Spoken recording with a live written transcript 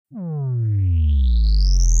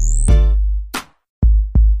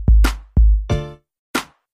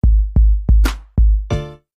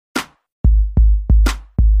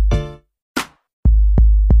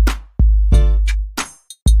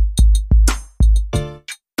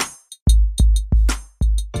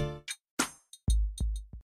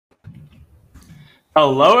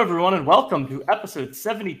Hello, everyone, and welcome to episode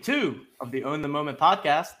 72 of the Own the Moment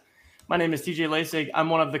podcast. My name is TJ Lasig. I'm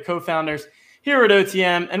one of the co-founders here at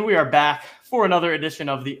OTM, and we are back for another edition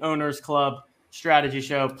of the Owners Club Strategy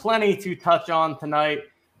Show. Plenty to touch on tonight.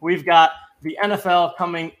 We've got the NFL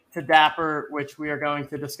coming to Dapper, which we are going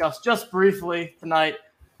to discuss just briefly tonight.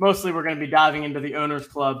 Mostly, we're going to be diving into the Owners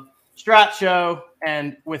Club Strat Show,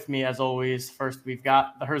 and with me, as always, first we've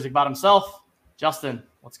got the Herzig Bot himself, Justin.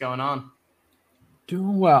 What's going on?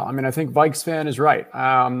 Doing well. I mean, I think Vikes fan is right.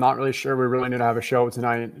 I'm not really sure we really need to have a show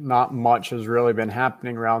tonight. Not much has really been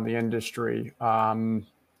happening around the industry.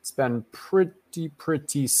 It's been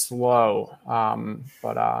pretty slow.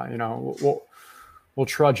 We'll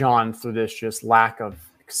trudge on through this just lack of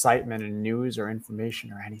excitement and news or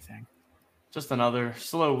information or anything. Just another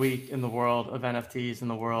slow week in the world of NFTs, in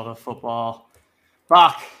the world of football.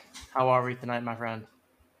 Bach, how are we tonight, my friend?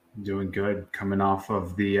 Doing good. Coming off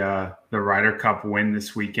of the Ryder Cup win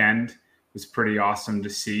this weekend. It was pretty awesome to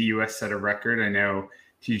see. US set a record. I know,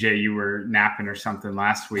 TJ, you were napping or something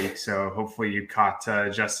last week, so hopefully you caught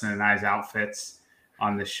Justin and I's outfits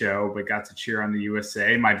on the show, but got to cheer on the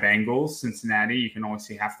USA. My Bengals, Cincinnati, you can only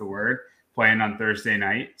see half the word, playing on Thursday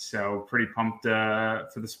night. So pretty pumped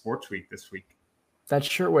for the sports week this week. That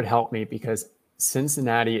sure would help me because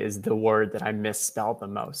Cincinnati is the word that I misspelled the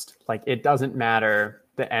most. Like, it doesn't matter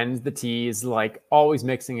the N's, the T's, like always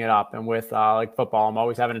mixing it up. And with like football, I'm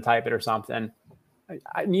always having to type it or something.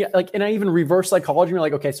 I even reverse psychology. You're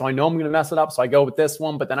like, okay, so I know I'm going to mess it up. So I go with this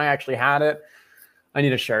one, but then I actually had it. I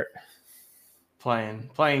need a shirt.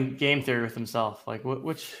 Playing game theory with himself. Like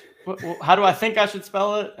how do I think I should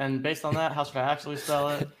spell it? And based on that, how should I actually spell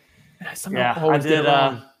it? I did.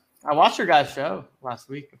 I watched your guys' show last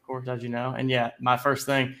week, of course, as you know. And yeah, my first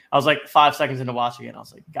thing, I was like 5 seconds into watching it. I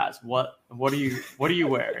was like, guys, what are you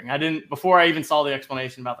wearing? Before I even saw the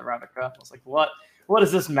explanation about the Ryder Cup, I was like, what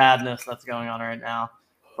is this madness that's going on right now?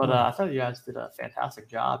 But I thought you guys did a fantastic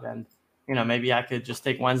job. And, maybe I could just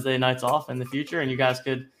take Wednesday nights off in the future and you guys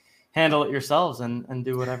could handle it yourselves and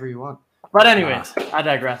do whatever you want. But anyways, I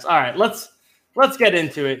digress. All right, let's get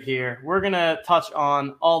into it here. We're going to touch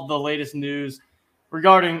on all the latest news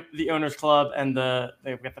regarding the Owners Club, and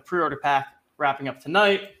they've got the pre-order pack wrapping up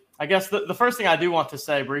tonight. I guess the first thing I do want to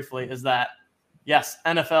say briefly is that, yes,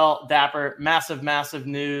 NFL Dapper, massive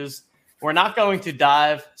news. We're not going to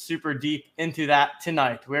dive super deep into that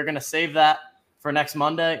tonight. We're going to save that for next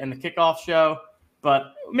Monday in the kickoff show,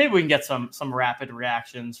 but maybe we can get some rapid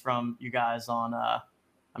reactions from you guys on,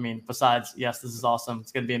 besides, yes, this is awesome.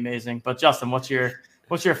 It's going to be amazing. But Justin, what's your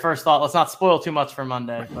first thought? Let's not spoil too much for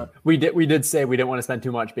Monday. But we did say we didn't want to spend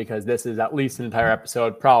too much because this is at least an entire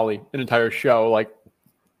episode, probably an entire show, like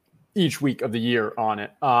each week of the year on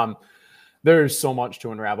it. There's so much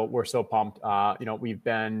to unravel. We're so pumped. We've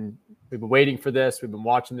been waiting for this. We've been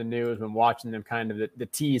watching the news, been watching them kind of the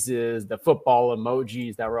teases, the football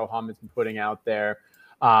emojis that Roham has been putting out there.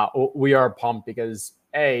 We are pumped because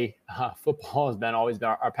football has always been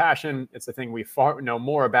our passion. It's the thing we know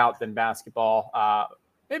more about than basketball.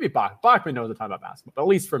 Maybe Bachman knows a ton about basketball, but at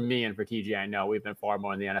least for me and for TJ, I know we've been far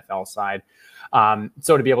more on the NFL side.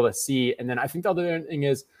 So to be able to see, and then I think the other thing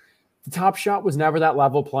is the Top Shot was never that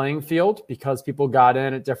level playing field because people got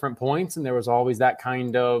in at different points, and there was always that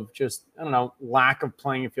kind of just, lack of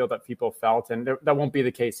playing field that people felt, and that won't be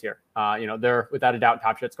the case here. They're without a doubt,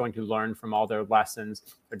 Top Shot's going to learn from all their lessons.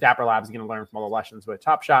 Or Dapper Labs is going to learn from all the lessons with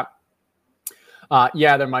Top Shot.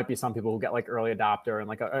 There might be some people who get like early adopter and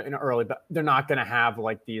like an early, but they're not going to have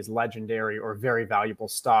like these legendary or very valuable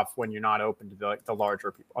stuff when you're not open to the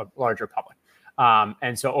larger public.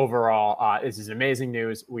 And so overall, this is amazing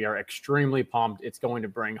news. We are extremely pumped. It's going to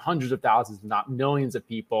bring hundreds of thousands, if not millions of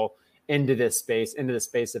people into the space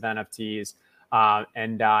of NFTs.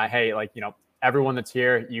 Everyone that's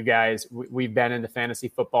here, you guys, we've been into fantasy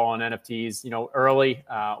football and NFTs, early.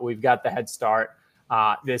 We've got the head start.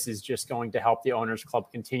 This is just going to help the Owners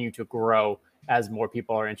Club continue to grow as more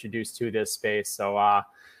people are introduced to this space. So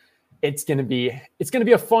it's going to be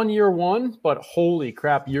a fun year one, but holy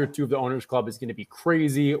crap, year two of the Owners Club is going to be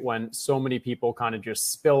crazy when so many people kind of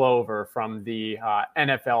just spill over from the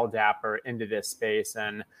NFL Dapper into this space.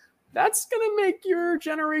 And that's going to make your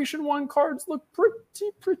Generation 1 cards look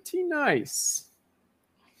pretty nice.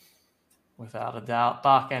 Without a doubt.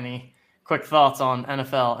 Bach, any quick thoughts on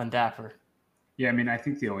NFL and Dapper? Yeah, I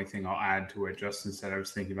think the only thing I'll add to what Justin said, I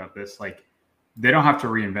was thinking about this, they don't have to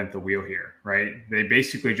reinvent the wheel here, right? They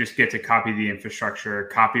basically just get to copy the infrastructure,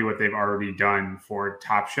 copy what they've already done for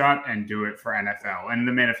Top Shot and do it for NFL. And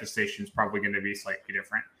the manifestation is probably going to be slightly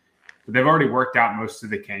different. But they've already worked out most of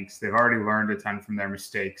the kinks. They've already learned a ton from their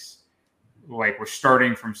mistakes. like we're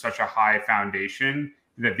starting from such a high foundation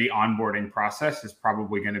that the onboarding process is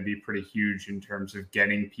probably going to be pretty huge in terms of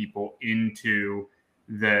getting people into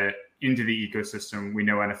the ecosystem. We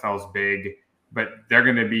know NFL's big, but they're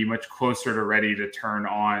going to be much closer to ready to turn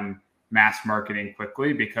on mass marketing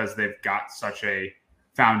quickly because they've got such a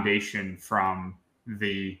foundation from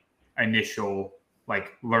the initial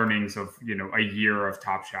like learnings of, a year of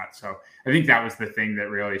Top Shot. So I think that was the thing that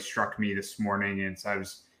really struck me this morning. And so I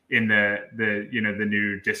was in the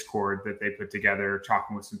new Discord that they put together,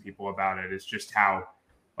 talking with some people about it, is just how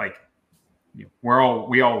like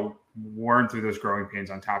we all worn through those growing pains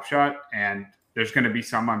on Top Shot, and there's going to be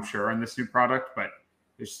some, I'm sure, in this new product, but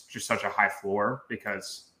there's just such a high floor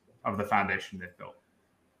because of the foundation they've built.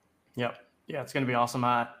 Yep. Yeah, it's going to be awesome.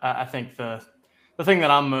 I think the thing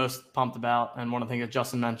that I'm most pumped about, and one of the things that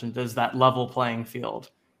Justin mentioned, is that level playing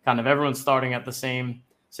field. Kind of everyone's starting at the same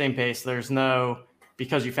pace. There's no,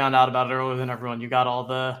 because you found out about it earlier than everyone, you got all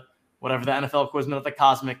the, whatever the NFL Quizman at the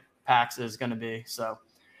Cosmic Packs is going to be. So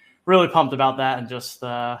really pumped about that, and just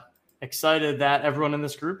excited that everyone in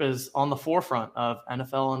this group is on the forefront of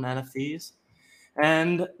NFL and NFTs.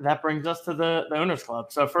 And that brings us to the Owners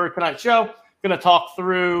Club. So for tonight's show, going to talk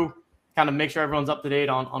through, kind of make sure everyone's up to date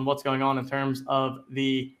on what's going on in terms of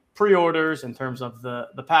the pre-orders, in terms of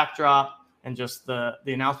the pack drop, and just the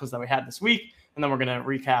announcements that we had this week. And then we're going to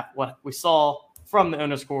recap what we saw from the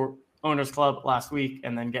Owners Club last week,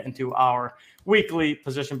 and then get into our weekly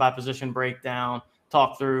position-by-position breakdown,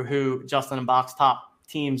 talk through who Justin and Bach's top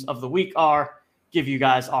teams of the week are, give you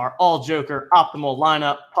guys our all-Joker optimal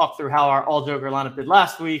lineup, talk through how our all-Joker lineup did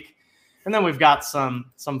last week, and then we've got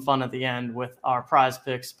some fun at the end with our prize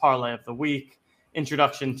picks parlay of the week,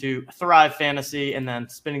 introduction to Thrive Fantasy, and then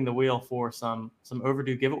spinning the wheel for some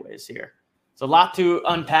overdue giveaways here. So a lot to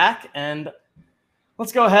unpack, and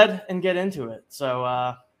let's go ahead and get into it.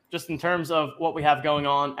 So just in terms of what we have going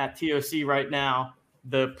on at TOC right now,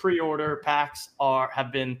 the pre-order packs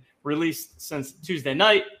have been released since Tuesday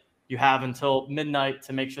night. You have until midnight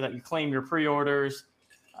to make sure that you claim your pre-orders.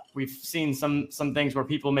 We've seen some things where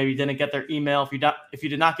people maybe didn't get their email. If you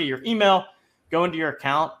did not get your email, go into your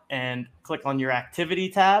account and click on your activity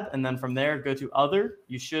tab, and then from there go to other.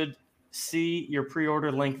 You should see your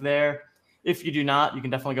pre-order link there. If you do not, you can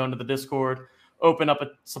definitely go into the Discord, open up a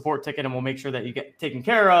support ticket, and we'll make sure that you get taken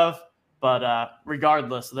care of. But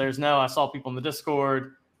regardless, I saw people in the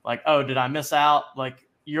Discord like, oh, did I miss out? Like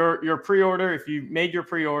your pre-order, if you made your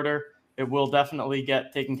pre-order, it will definitely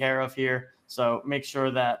get taken care of here. So make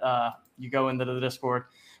sure that you go into the Discord,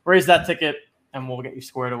 raise that ticket, and we'll get you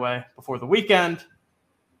squared away before the weekend.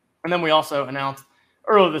 And then we also announced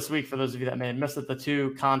earlier this week, for those of you that may have missed it, the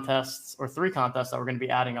 3 contests that we're going to be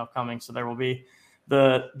adding upcoming. So there will be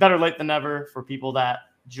the Better Late Than Never for people that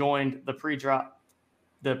joined the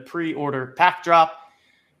pre-order pack drop.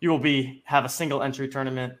 You will have a single entry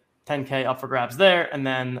tournament, 10K up for grabs there. And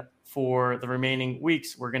then for the remaining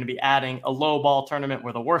weeks, we're going to be adding a low ball tournament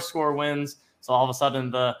where the worst score wins. So all of a sudden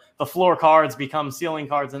the floor cards become ceiling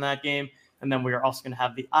cards in that game. And then we are also going to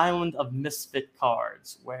have the Island of Misfit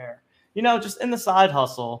cards where, just in the side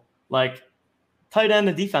hustle, like tight end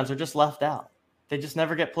and defense are just left out. They just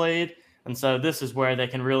never get played. And so this is where they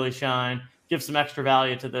can really shine, give some extra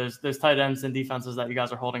value to those tight ends and defenses that you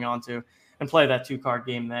guys are holding on to, and play that 2-card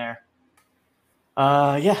game there.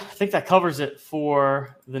 I think that covers it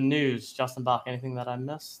for the news. Justin Bach, anything that I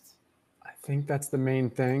missed? I think that's the main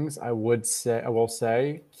things. I will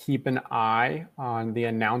say keep an eye on the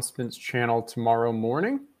announcements channel tomorrow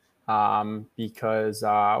morning, because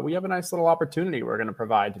we have a nice little opportunity we're going to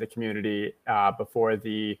provide to the community before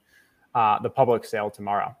the public sale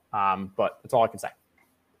tomorrow. But that's all I can say.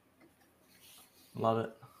 Love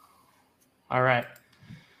it. All right.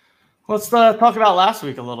 Let's talk about last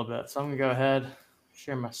week a little bit. So I'm going to go ahead,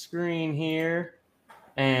 share my screen here,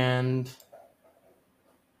 and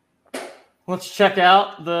let's check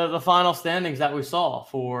out the final standings that we saw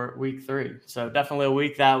for week 3. So definitely a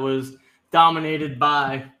week that was dominated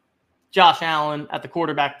by Josh Allen at the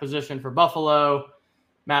quarterback position for Buffalo.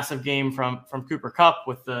 Massive game from Cooper Kupp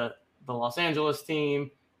with the Los Angeles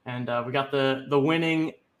team. And we got the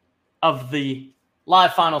winning of the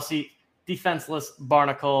live final seat, defenseless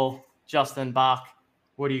Barnacle, Justin Bach.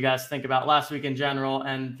 What do you guys think about last week in general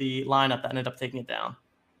and the lineup that ended up taking it down?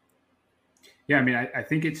 Yeah, I mean, I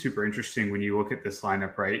think it's super interesting when you look at this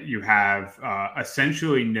lineup, right? You have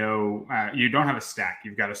essentially you don't have a stack.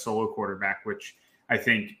 You've got a solo quarterback, which I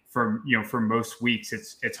think for most weeks,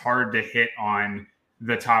 it's hard to hit on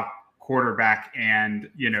the top quarterback and,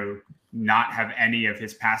 not have any of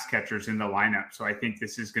his pass catchers in the lineup. So I think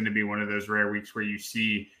this is going to be one of those rare weeks where you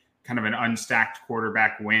see kind of an unstacked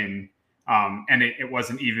quarterback win. And it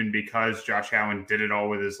wasn't even because Josh Allen did it all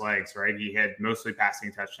with his legs, right? He had mostly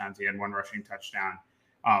passing touchdowns. He had one rushing touchdown.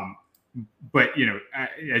 But,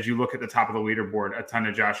 as you look at the top of the leaderboard, a ton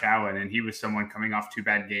of Josh Allen, and he was someone coming off 2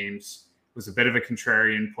 bad games, was a bit of a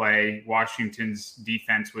contrarian play. Washington's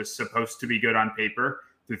defense was supposed to be good on paper.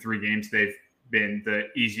 Through 3 games, they've been the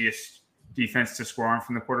easiest defense to score on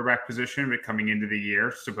from the quarterback position, but coming into the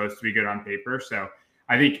year, supposed to be good on paper. So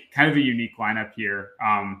I think kind of a unique lineup here.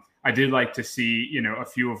 I did like to see, a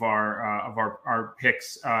few of our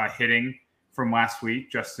picks hitting from last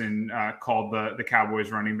week. Justin called the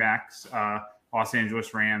Cowboys running backs, Los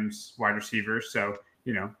Angeles Rams wide receivers. So,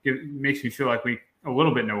 it makes me feel like we a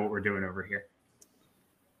little bit know what we're doing over here.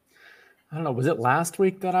 I don't know. Was it last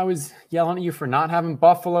week that I was yelling at you for not having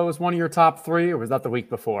Buffalo as one of your top 3, or was that the week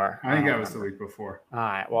before? I think that was the week before. All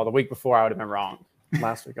right. Well, the week before I would have been wrong.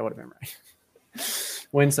 Last week I would have been right.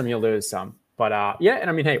 Win some, you lose some. But and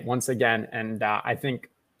I mean, hey, once again, and I think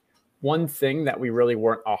one thing that we really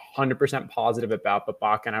weren't 100% positive about, but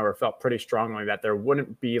Bach and I felt pretty strongly that there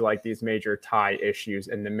wouldn't be like these major tie issues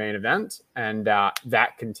in the main event. And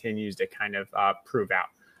that continues to kind of prove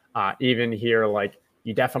out. Even here, like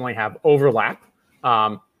you definitely have overlap,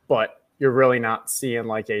 but you're really not seeing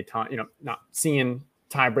like a ton, not seeing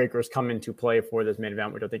tiebreakers come into play for this main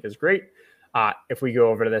event, which I think is great. If we go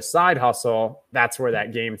over to this side hustle, that's where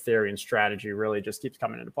that game theory and strategy really just keeps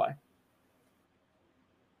coming into play.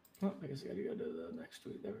 Oh, I guess I got to go to the next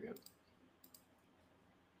tweet. There we go.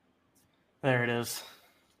 There it is.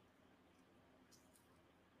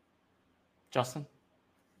 Justin?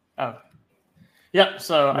 Oh. Yep.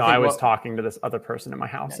 So I was talking to this other person in my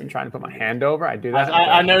house and trying to put my hand over. I do that.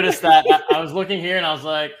 I noticed that. I was looking here and I was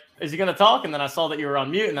like, is he going to talk? And then I saw that you were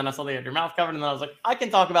on mute, and then I saw that you had your mouth covered. And then I was like, I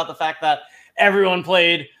can talk about the fact that everyone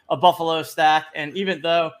played a Buffalo stack. And even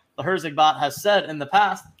though the Herzig bot has said in the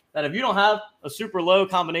past that if you don't have a super low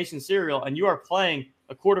combination serial and you are playing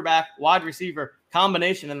a quarterback wide receiver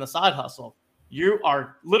combination in the side hustle, you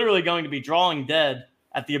are literally going to be drawing dead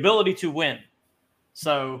at the ability to win.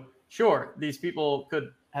 So sure, these people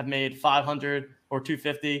could have made 500 or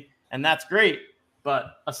 250, and that's great.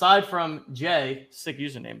 But aside from Jay, sick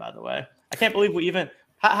username, by the way, I can't believe we even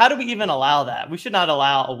 – how do we even allow that? We should not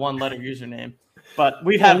allow a one-letter username. But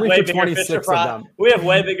we have way bigger fish to fry. We have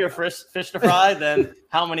way bigger fish to fry than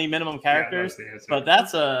how many minimum characters. Yeah, but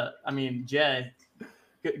that's Jay.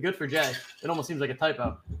 Good for Jay. It almost seems like a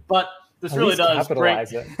typo. But this really does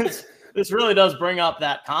this really does bring up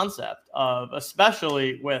that concept of,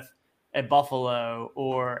 especially with a Buffalo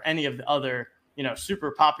or any of the other,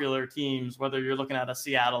 super popular teams, whether you're looking at a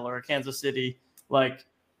Seattle or a Kansas City, like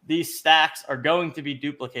these stacks are going to be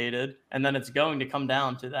duplicated, and then it's going to come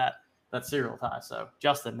down to that serial tie. So,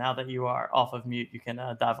 Justin, now that you are off of mute, you can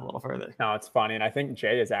dive a little further. No, it's funny. And I think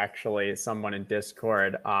Jay is actually someone in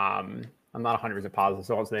Discord. I'm not 100% positive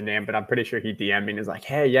so what's the name, but I'm pretty sure he DM'd me and is like,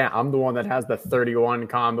 hey, yeah, I'm the one that has the 31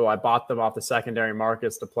 combo. I bought them off the secondary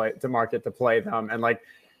markets to play them. And like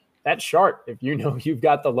that chart, if you've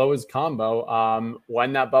got the lowest combo,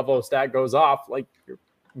 when that Buffalo stat goes off, like you're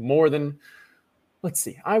more than – let's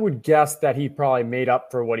see. I would guess that he probably made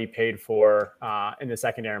up for what he paid for in the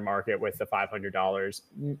secondary market with the $500.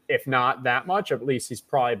 If not that much, at least he's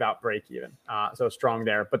probably about break even. So strong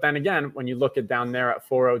there. But then again, when you look at down there at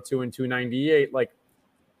 402 and 298, like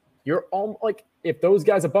you're all like, if those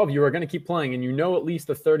guys above you are going to keep playing, and at least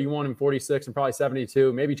the 31 and 46 and probably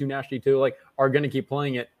 72, maybe 292, like are going to keep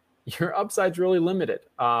playing it, your upside's really limited.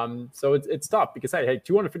 So it's tough because, hey,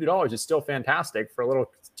 $250 is still fantastic for a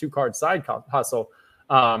little 2-card side hustle.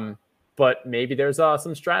 But maybe there's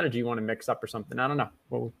some strategy you want to mix up or something. I don't know.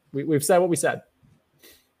 Well, we've said what we said.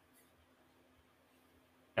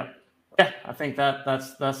 Yeah, I think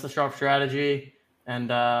that's the sharp strategy.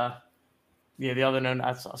 And the other note,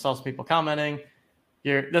 I saw some people commenting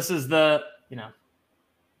here. This is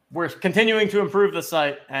we're continuing to improve the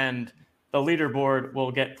site, and the leaderboard will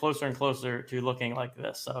get closer and closer to looking like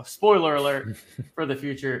this. So spoiler alert for the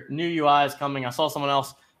future. New UI is coming. I saw someone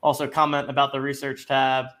else also comment about the research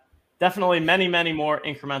tab. Definitely many, many more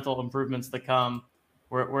incremental improvements to come.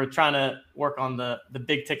 We're trying to work on the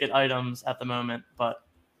big ticket items at the moment, but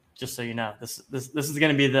just so you know, this is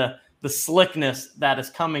going to be the slickness that is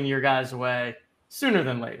coming your guys' way sooner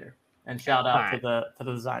than later. And shout out to the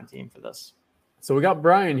design team for this. So we got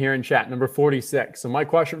Brian here in chat, number 46. So my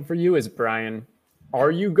question for you is, Brian, are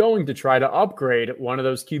you going to try to upgrade one of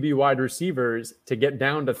those QB wide receivers to get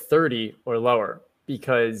down to 30 or lower?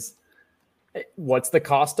 Because what's the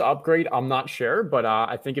cost to upgrade? I'm not sure, but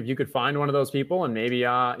I think if you could find one of those people and maybe,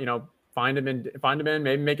 find him in,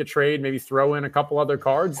 maybe make a trade, maybe throw in a couple other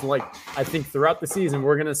cards. Like, I think throughout the season,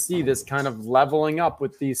 we're going to see this kind of leveling up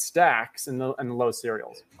with these stacks and the low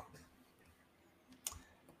cereals.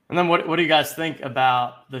 And then what do you guys think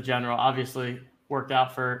about the general? Obviously worked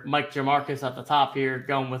out for Mike Jamarcus at the top here,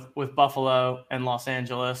 going with Buffalo and Los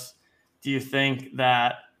Angeles. Do you think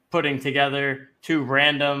that putting together two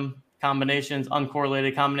random combinations,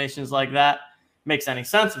 uncorrelated combinations like that makes any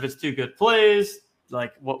sense? If it's two good plays,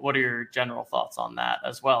 like what are your general thoughts on that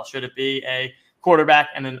as well? Should it be a quarterback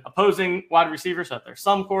and an opposing wide receiver so that there's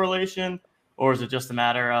some correlation? Or is it just a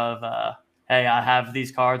matter of, hey, I have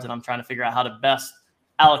these cards and I'm trying to figure out how to best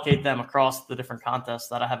allocate them across the different contests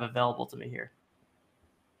that I have available to me here?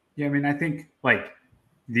 Yeah, I mean, I think like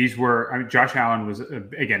these were, Josh Allen was,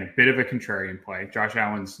 again, a bit of a contrarian play. Josh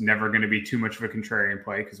Allen's never going to be too much of a contrarian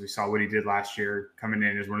play because we saw what he did last year coming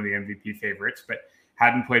in as one of the MVP favorites, but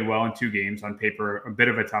hadn't played well in 2 games. On paper, a bit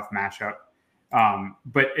of a tough matchup.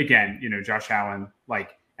 But again, Josh Allen,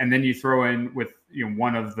 and then you throw in with,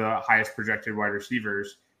 one of the highest projected wide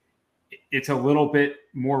receivers, it's a little bit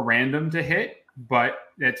more random to hit, but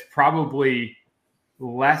it's probably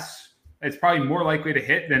more likely to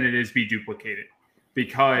hit than it is be duplicated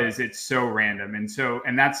because it's so random.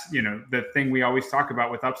 And that's, the thing we always talk about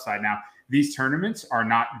with upside. Now, these tournaments are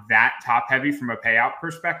not that top heavy from a payout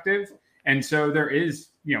perspective. And so there is,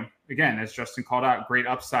 again, as Justin called out, great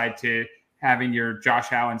upside to having your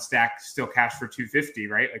Josh Allen stack still cash for 250,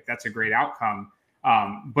 right? Like that's a great outcome.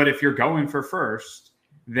 But if you're going for first,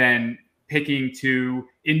 then picking 2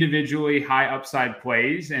 individually high upside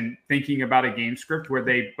plays and thinking about a game script where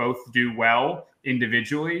they both do well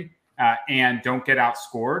individually and don't get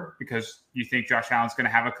outscored because you think Josh Allen's going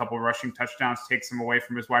to have a couple rushing touchdowns, take some away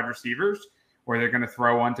from his wide receivers, or they're going to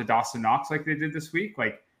throw one to Dawson Knox like they did this week.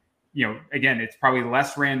 Like, again, it's probably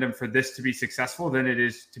less random for this to be successful than it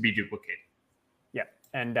is to be duplicated. Yeah.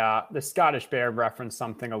 And the Scottish Bear referenced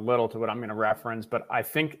something a little to what I'm going to reference, but I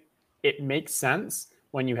think it makes sense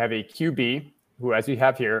when you have a QB who, as we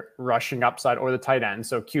have here, rushing upside or the tight end.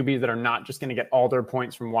 So QBs that are not just going to get all their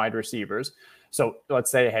points from wide receivers. So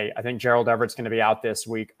let's say, hey, I think Gerald Everett's going to be out this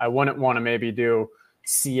week. I wouldn't want to maybe do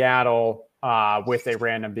Seattle with a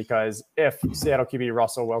random, because if Seattle QB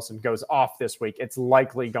Russell Wilson goes off this week, it's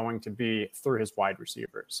likely going to be through his wide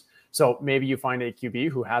receivers. So maybe you find a QB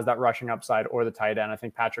who has that rushing upside or the tight end. I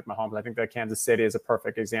think Patrick Mahomes, I think that Kansas City is a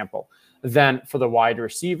perfect example. Then for the wide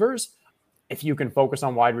receivers, if you can focus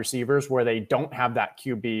on wide receivers where they don't have that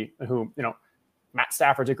QB who, Matt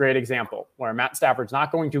Stafford's a great example where Matt Stafford's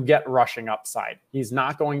not going to get rushing upside. He's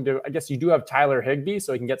not going to, I guess you do have Tyler Higbee,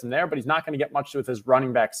 so he can get some there, but he's not going to get much with his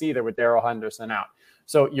running backs either with Darrell Henderson out.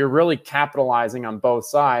 So you're really capitalizing on both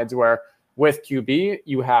sides where with QB,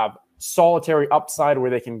 you have solitary upside where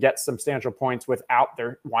they can get substantial points without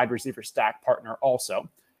their wide receiver stack partner also.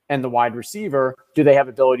 And the wide receiver, do they have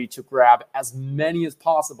ability to grab as many as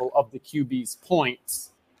possible of the QB's points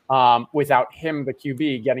without him, the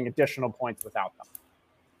QB, getting additional points without them?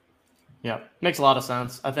 Yeah, makes a lot of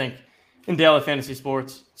sense. I think in daily fantasy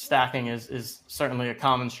sports, stacking is certainly a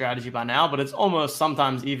common strategy by now, but it's almost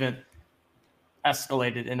sometimes even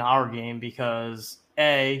escalated in our game because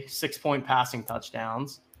 6-point passing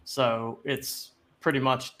touchdowns. So it's pretty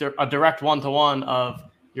much a direct one-to-one of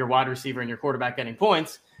your wide receiver and your quarterback getting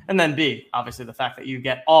points. And then B, obviously the fact that you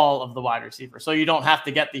get all of the wide receivers. So you don't have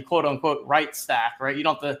to get the quote unquote right stack, right? You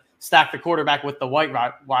don't have to stack the quarterback with the wide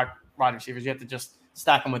receivers. You have to just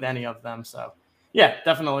stack them with any of them. So yeah,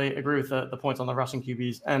 definitely agree with the points on the rushing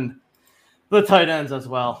QBs and the tight ends as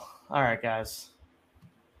well. All right, guys.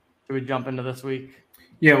 Should we jump into this week?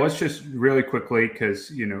 Yeah, let's just really quickly,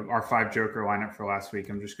 because, our 5 Joker lineup for last week,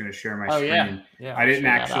 I'm just going to share my screen. Yeah, I didn't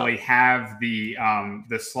actually have the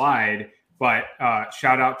slide, but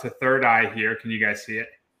shout out to Third Eye here. Can you guys see it?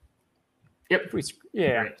 Yep.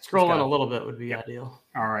 Scrolling a little bit would be ideal.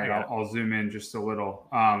 All right. I'll zoom in just a little.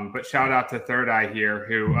 But shout out to Third Eye here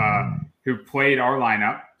who played our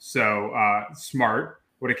lineup. So smart.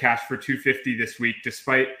 Would have cashed for 250 this week,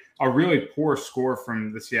 despite a really poor score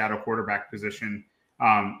from the Seattle quarterback position.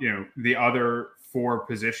 The other 4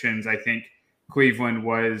 positions, I think Cleveland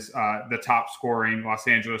was the top scoring. Los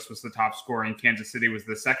Angeles was the top scoring. Kansas City was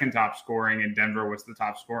the second top scoring, and Denver was the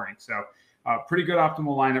top scoring. So pretty good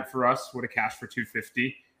optimal lineup for us. Would have cashed for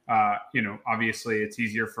 250. Obviously it's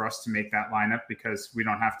easier for us to make that lineup because we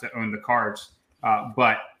don't have to own the cards.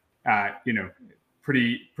 But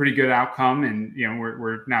pretty good outcome. And,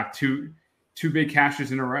 we're now two big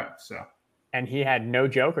cashes in a row. So and he had no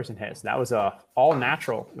jokers in his. That was a all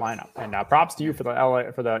natural lineup. And props to you for the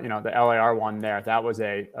LAR one there. That was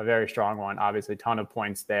a very strong one. Obviously, ton of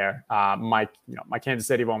points there. My Kansas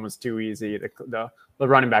City one was too easy. The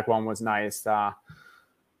running back one was nice.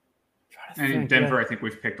 And in Denver, I think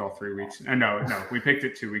we've picked all 3 weeks. No, we picked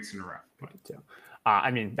it 2 weeks in a row.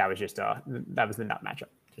 That was just that was the nut matchup.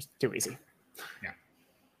 Just too easy. Yeah.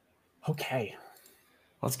 Okay.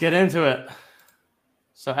 Let's get into it.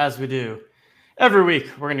 So as we do every week,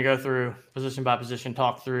 we're going to go through position by position,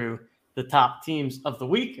 talk through the top teams of the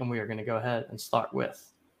week, and we are going to go ahead and start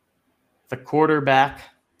with the quarterback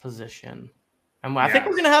position. And I think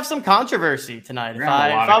we're going to have some controversy tonight.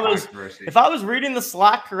 If I was reading the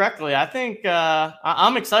Slack correctly, I think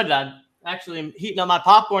I'm excited. I'm actually heating up my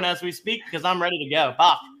popcorn as we speak because I'm ready to go.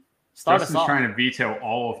 Bach, start us off. Trying to veto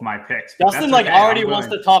all of my picks. Justin already wants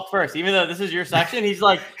to talk first, even though this is your section. He's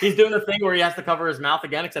doing the thing where he has to cover his mouth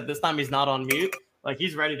again, except this time he's not on mute.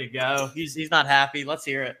 He's ready to go. He's not happy. Let's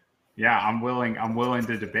hear it. Yeah, I'm willing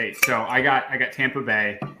to debate. So I got Tampa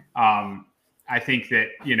Bay. I think that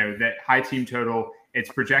that high team total. It's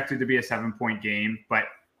projected to be a 7-point game, but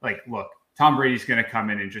look, Tom Brady's going to come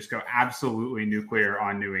in and just go absolutely nuclear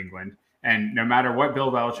on New England. And no matter what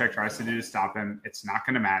Bill Belichick tries to do to stop him, it's not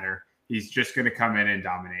going to matter. He's just going to come in and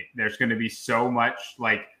dominate. There's going to be so much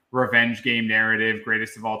revenge game narrative,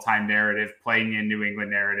 greatest of all time narrative, playing in New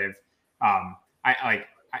England narrative.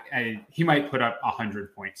 He might put up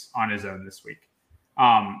 100 points on his own this week.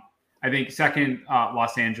 I think second,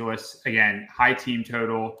 Los Angeles, again, high team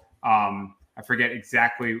total. I forget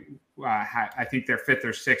exactly. I think they're fifth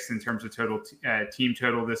or sixth in terms of total team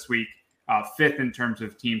total this week. Fifth in terms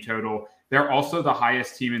of team total. They're also the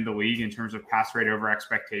highest team in the league in terms of pass rate over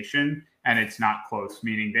expectation, and it's not close,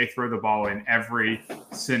 meaning they throw the ball in every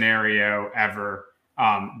scenario ever.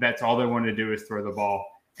 That's all they want to do is throw the ball,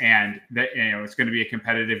 and it's going to be a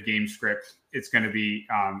competitive game script. It's going to be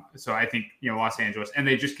so I think Los Angeles, and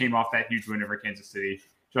they just came off that huge win over Kansas City.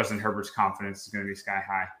 Justin Herbert's confidence is going to be sky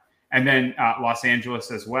high, and then Los Angeles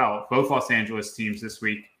as well. Both Los Angeles teams this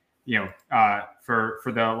week. For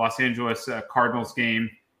the Los Angeles Cardinals game,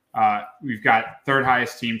 we've got third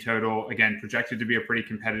highest team total. Again, projected to be a pretty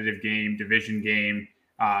competitive game, division game.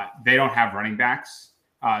 They don't have running backs.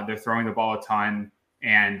 They're throwing the ball a ton,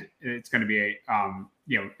 and it's going to be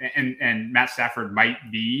and Matt Stafford might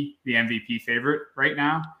be the MVP favorite right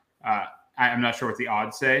now. I'm not sure what the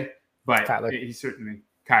odds say, but he's certainly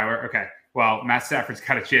Kyler. Okay, well, Matt Stafford's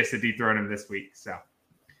got a chance to dethrone him this week, so.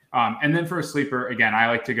 And then for a sleeper, again, I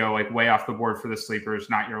like to go way off the board for the sleepers,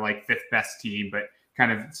 not your fifth best team, but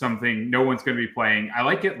kind of something no one's going to be playing. I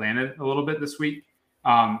like Atlanta a little bit this week.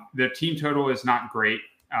 Their team total is not great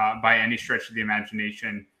by any stretch of the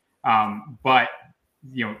imagination, but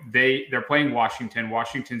they're playing Washington.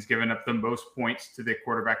 Washington's given up the most points to the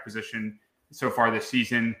quarterback position so far this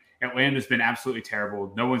season. Atlanta's been absolutely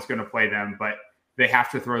terrible. No one's going to play them, but they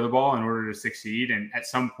have to throw the ball in order to succeed. And at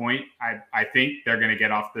some point, I think they're going to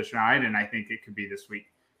get off the schneid, and I think it could be this week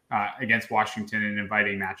against Washington, an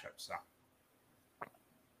inviting matchup. So,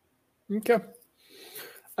 okay.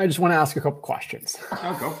 I just want to ask a couple questions.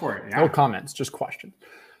 Oh, go for it. Yeah. No comments, just questions.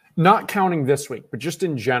 Not counting this week, but just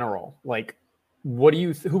in general, who would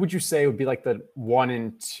you say would be the 1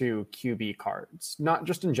 and 2 QB cards? Not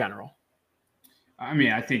just in general. I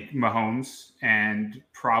mean, I think Mahomes and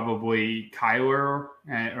probably Kyler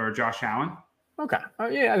or Josh Allen. Okay.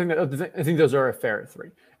 Yeah, I think those are a fair 3.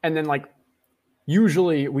 And then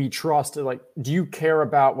usually we trust do you care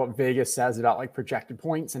about what Vegas says about projected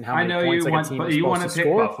points and how many points a team is supposed to pick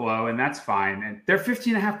score? Buffalo, and that's fine. And they're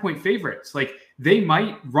 15.5 point favorites. They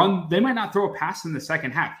might not throw a pass in the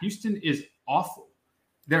second half. Houston is awful.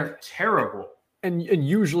 They're terrible. And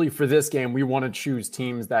usually for this game, we want to choose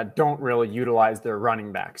teams that don't really utilize their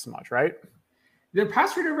running backs much, right? Their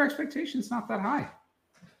pass rate over expectation is not that high.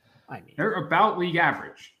 I mean, they're about league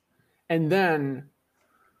average. And then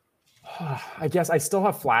I guess I still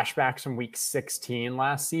have flashbacks from week 16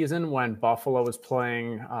 last season when Buffalo was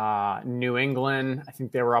playing New England. I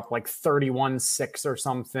think they were up 31-6 or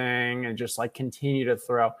something and just continue to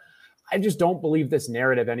throw. I just don't believe this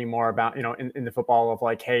narrative anymore about, in the football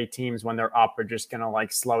of hey, teams when they're up are just going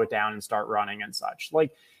to slow it down and start running and such.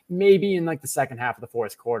 Maybe in the second half of the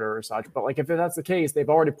fourth quarter or such. But if that's the case, they've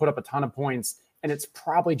already put up a ton of points and it's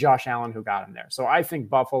probably Josh Allen who got him there. So I think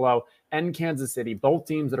Buffalo and Kansas City, both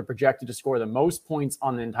teams that are projected to score the most points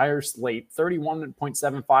on the entire slate,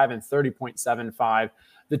 31.75 and 30.75.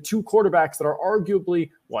 The two quarterbacks that are arguably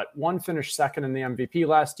one finished second in the MVP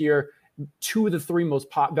last year, 2 of the 3 most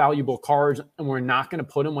valuable cards, and we're not going to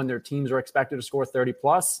put them when their teams are expected to score 30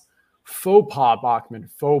 plus. Faux pas, Bachman.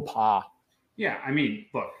 Faux pas. Yeah, I mean,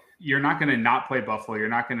 look, you're not going to not play Buffalo. You're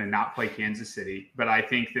not going to not play Kansas City. But I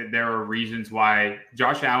think that there are reasons why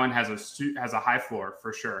Josh Allen has a high floor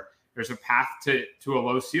for sure. There's a path to a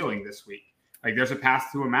low ceiling this week. Like there's a path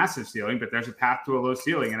to a massive ceiling, but there's a path to a low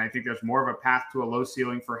ceiling. And I think there's more of a path to a low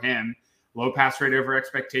ceiling for him. Low pass rate over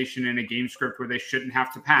expectation in a game script where they shouldn't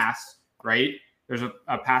have to pass, right? There's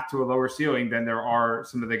a path to a lower ceiling than there are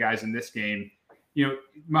some of the guys in this game. You know,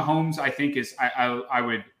 Mahomes, I think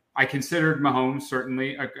I considered Mahomes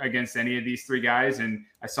certainly against any of these three guys. And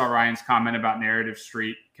I saw Ryan's comment about Narrative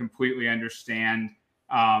Street, completely understand,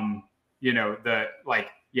 buying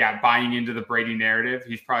into the Brady narrative.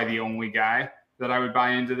 He's probably the only guy that I would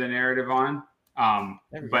buy into the narrative on.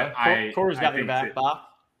 But Corey's got your back, Bob.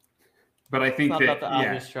 But I think it's not about the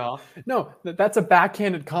obvious draw. No, that's a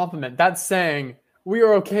backhanded compliment. That's saying we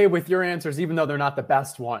are okay with your answers, even though they're not the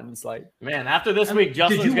best ones. Like, man, after this week,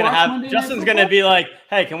 Justin's gonna be like,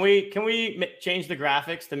 "Hey, can we change the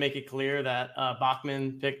graphics to make it clear that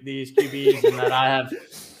Bachman picked these QBs and that I have?"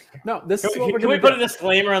 No, this is what we're going to do. Can we put a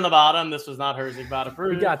disclaimer on the bottom? This was not Herzig bot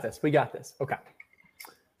approved. We got this. Okay.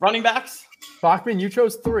 Running backs. Bachman, you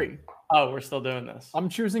chose 3. Oh, we're still doing this. I'm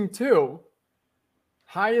choosing 2.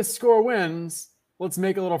 Highest score wins. Let's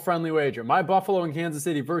make a little friendly wager. My Buffalo and Kansas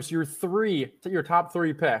City versus your top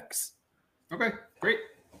 3 picks. Okay, great.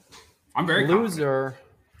 I'm very loser. Confident.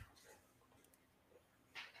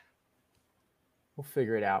 We'll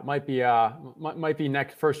figure it out. Might be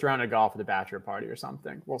next first round of golf at the bachelor party or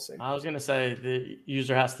something. We'll see. I was gonna say the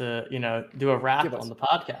user has to, do a rap on the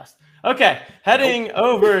podcast. Okay, heading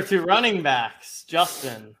over to running backs,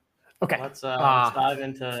 Justin. Okay, let's dive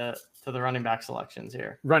into the running back selections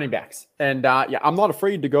here. Running backs. And I'm not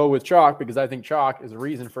afraid to go with chalk because I think chalk is a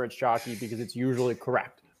reason for it's chalky because it's usually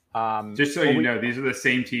correct. Just so you know, these are the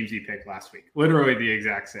same teams you picked last week. Literally the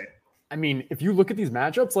exact same. I mean, if you look at these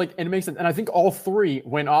matchups, and it makes sense. And I think all 3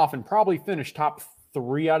 went off and probably finished top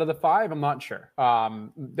 3 out of the 5. I'm not sure.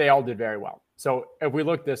 They all did very well. So if we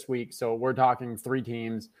look this week, so we're talking 3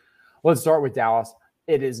 teams. Let's start with Dallas.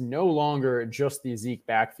 It is no longer just the Zeke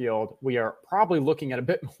backfield. We are probably looking at a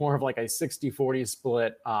bit more of like a 60-40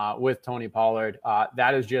 split with Tony Pollard.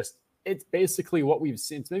 That is it's basically what we've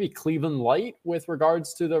seen. It's maybe Cleveland light with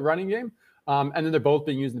regards to the running game. And then they're both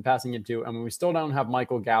being used in the passing game too. I mean, we still don't have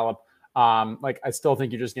Michael Gallup. I still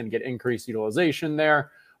think you're just going to get increased utilization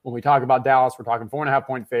there. When we talk about Dallas, we're talking 4.5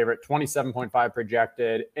 point favorite, 27.5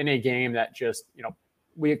 projected in a game that just,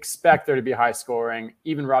 we expect there to be high scoring.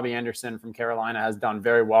 Even Robbie Anderson from Carolina has done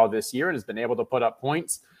very well this year and has been able to put up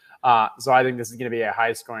points. So I think this is going to be a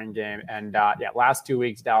high scoring game. And last 2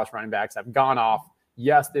 weeks, Dallas running backs have gone off.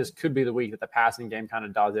 Yes, this could be the week that the passing game kind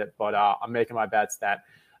of does it, but I'm making my bets that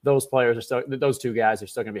those 2 guys are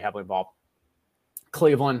still going to be heavily involved.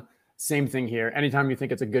 Cleveland, same thing here. Anytime you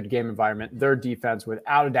think it's a good game environment, their defense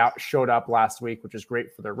without a doubt showed up last week, which is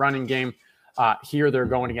great for their running game. Here they're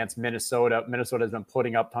going against Minnesota. Minnesota has been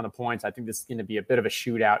putting up a ton of points. I think this is going to be a bit of a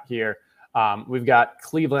shootout here. We've got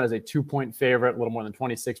Cleveland as a 2-point favorite, a little more than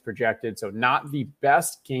 26 projected. So not the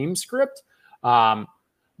best game script.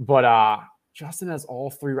 But Justin has all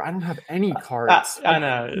 3. I don't have any cards. I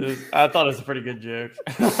know. I thought it was a pretty good joke.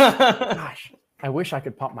 Gosh, I wish I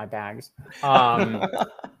could pump my bags.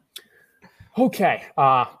 Okay.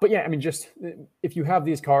 But yeah, I mean, just if you have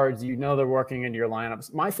these cards, they're working into your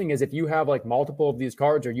lineups. My thing is if you have multiple of these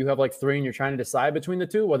cards or you have 3 and you're trying to decide between the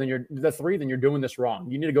 2, well, then then you're doing this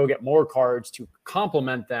wrong. You need to go get more cards to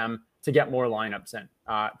complement them to get more lineups in.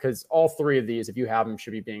 Because all 3 of these, if you have them,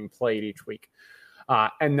 should be being played each week.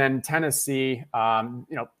 And then Tennessee,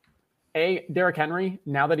 Derrick Henry,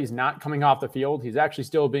 now that he's not coming off the field, he's actually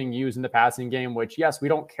still being used in the passing game, which, yes, we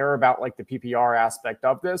don't care about the PPR aspect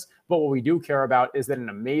of this, but what we do care about is that an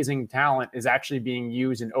amazing talent is actually being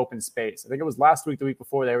used in open space. I think it was last week, the week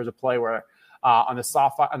before, there was a play where on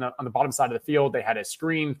the bottom side of the field, they had a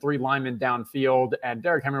screen, 3 linemen downfield, and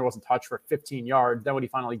Derrick Henry wasn't touched for 15 yards. Then when he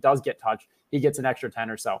finally does get touched, he gets an extra 10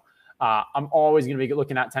 or so. I'm always going to be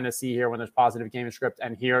looking at Tennessee here when there's positive game script,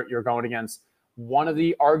 and here you're going against one of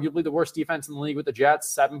arguably the worst defense in the league with the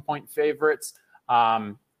Jets, 7-point favorites,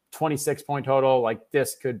 26-point total.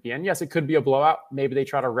 This could be, and yes, it could be a blowout. Maybe they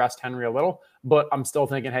try to rest Henry a little, but I'm still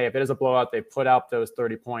thinking, hey, if it is a blowout, they put out those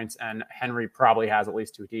 30 points and Henry probably has at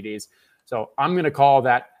least 2 TDs. So I'm going to call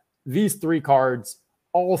that these 3 cards,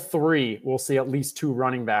 all 3 will see at least 2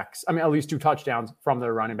 at least 2 touchdowns from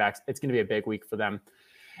their running backs. It's going to be a big week for them.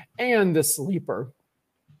 And the sleeper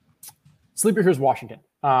here's Washington.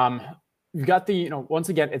 You've got once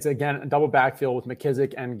again, it's a double backfield with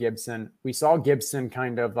McKissick and Gibson. We saw Gibson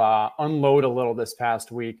kind of unload a little this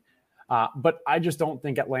past week. But I just don't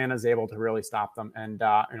think Atlanta's able to really stop them. And,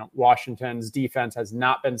 Washington's defense has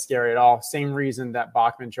not been scary at all. Same reason that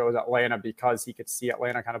Bachman chose Atlanta, because he could see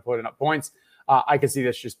Atlanta kind of putting up points. I could see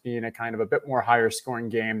this just being a kind of a bit more higher scoring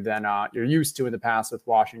game than you're used to in the past with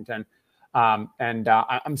Washington.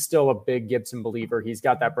 I'm still a big Gibson believer. He's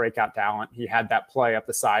got that breakout talent. He had that play up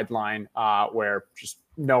the sideline where just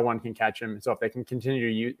no one can catch him. So if they can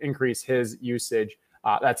continue to increase his usage,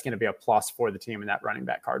 that's going to be a plus for the team in that running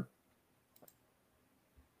back card.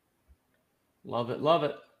 Love it. Love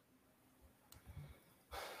it.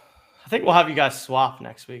 I think we'll have you guys swap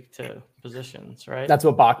next week too, positions, right? That's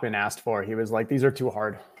what Bachman asked for. He was like, these are too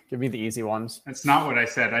hard. Give me the easy ones. That's not what I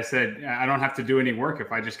said. I said, I don't have to do any work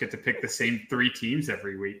if I just get to pick the same 3 teams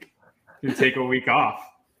every week and take a week off.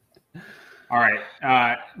 All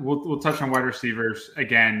right. We'll touch on wide receivers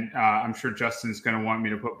again. I'm sure Justin's going to want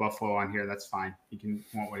me to put Buffalo on here. That's fine. He can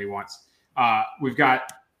want what he wants. We've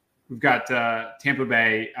got Tampa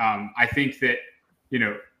Bay. I think that,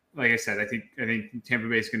 like I said, I think Tampa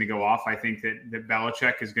Bay is going to go off. I think that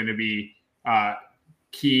Belichick is going to be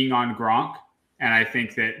keying on Gronk, and I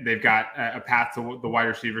think that they've got a path to the wide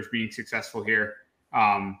receivers being successful here.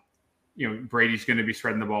 Brady's going to be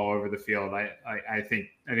spreading the ball over the field. I think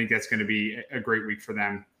that's going to be a great week for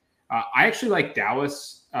them. I actually like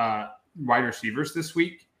Dallas wide receivers this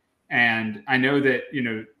week, and I know that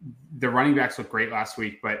the running backs looked great last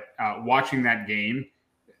week, but watching that game,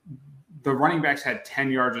 the running backs had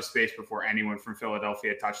 10 yards of space before anyone from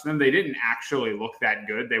Philadelphia touched them. They didn't actually look that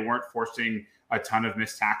good. They weren't forcing a ton of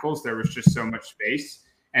missed tackles. There was just so much space.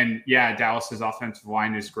 And yeah, Dallas's offensive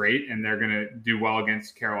line is great, and they're going to do well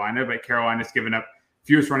against Carolina, but Carolina's given up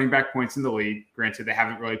fewest running back points in the league. Granted, they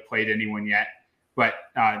haven't really played anyone yet, but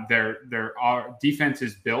their defense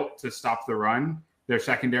is built to stop the run. Their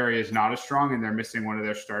secondary is not as strong, and they're missing one of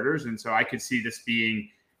their starters. And so I could see this being,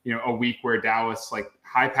 a week where Dallas, like,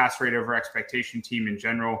 high pass rate over expectation team in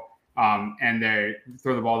general, and they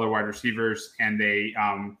throw the ball to their wide receivers, and they,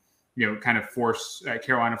 kind of force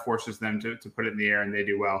Carolina forces them to put it in the air, and they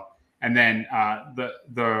do well. And then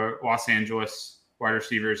the Los Angeles wide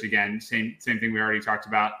receivers, again, same thing we already talked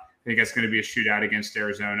about. I think it's going to be a shootout against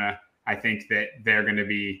Arizona. I think that they're going to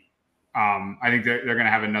be, I think they're going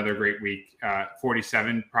to have another great week.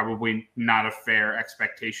 47, probably not a fair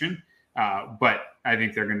expectation, but I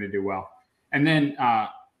think they're going to do well. And then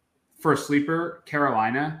for a sleeper,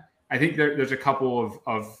 Carolina, I think there's a couple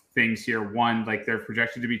of things here. One, like, they're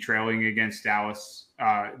projected to be trailing against Dallas.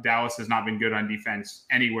 Dallas has not been good on defense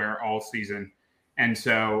anywhere all season. And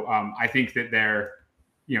so I think that they're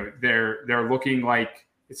looking like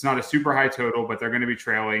it's not a super high total, but they're going to be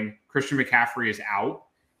trailing. Christian McCaffrey is out.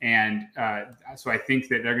 And so I think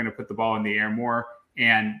that they're going to put the ball in the air more.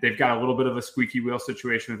 And they've got a little bit of a squeaky wheel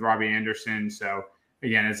situation with Robbie Anderson. So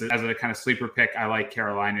again, as a kind of sleeper pick, I like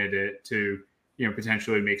Carolina to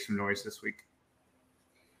potentially make some noise this week.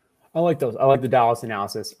 I like those. I like the Dallas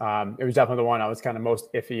analysis. It was definitely the one I was kind of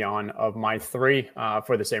most iffy on of my 3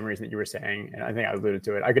 for the same reason that you were saying. And I think I alluded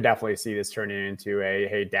to it. I could definitely see this turning into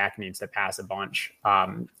hey, Dak needs to pass a bunch.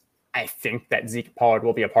 I think that Zeke Pollard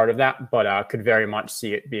will be a part of that, but could very much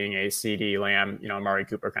see it being a CD Lamb, Amari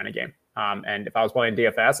Cooper kind of game. And if I was playing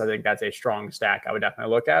DFS, I think that's a strong stack I would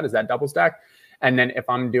definitely look at, is that double stack. And then if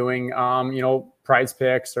I'm doing, prize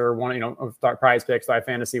picks or prize picks, live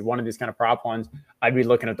fantasy, one of these kind of prop ones, I'd be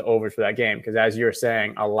looking at the overs for that game. Because as you're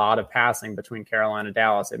saying, a lot of passing between Carolina and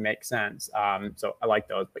Dallas, it makes sense. So I like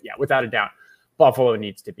those. But yeah, without a doubt, Buffalo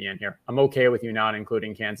needs to be in here. I'm okay with you not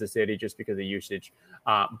including Kansas City just because of usage.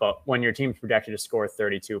 But when your team's projected to score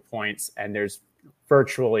 32 points and there's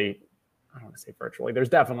virtually, I don't want to say virtually, there's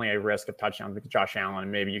definitely a risk of touchdowns with Josh Allen,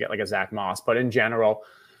 and maybe you get like a Zach Moss. But in general,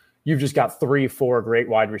 you've just got 3-4 great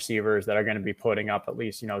wide receivers that are going to be putting up at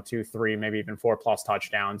least, 2, 3, maybe even 4+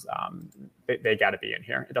 touchdowns. They got to be in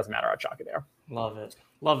here. It doesn't matter how chalky they are. Love it.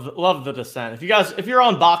 Love the descent. If you're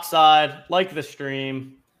on box side, like the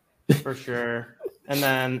stream for sure. And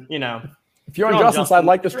then, if you're on Justin's side,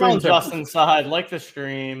 like the stream. On Justin's side, like the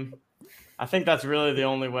stream. I think that's really the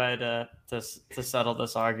only way to settle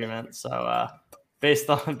this argument. So based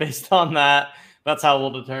on that, that's how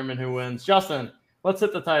we'll determine who wins. Justin, let's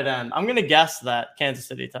hit the tight end. I'm going to guess that Kansas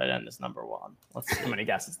City tight end is number 1. I'm going to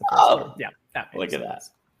guess it's the first one. Yeah. Look at that.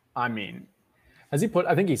 I mean, I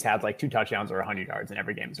think he's had like 2 touchdowns or 100 yards in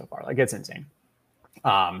every game so far. Like, it's insane.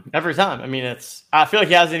 Every time. I mean, I feel like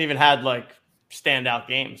he hasn't even had like standout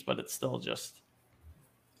games, but it's still just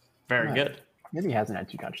very good. Maybe he hasn't had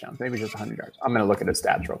 2 touchdowns. Maybe just 100 yards. I'm going to look at his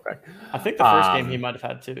stats real quick. I think the first game he might have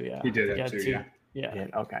had 2. Yeah, he did have 2. Yeah. Yeah.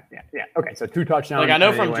 Okay. Yeah. Okay. So 2 touchdowns. Like I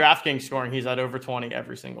know from DraftKings scoring, he's at over 20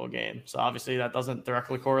 every single game. So obviously that doesn't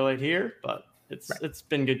directly correlate here, but it's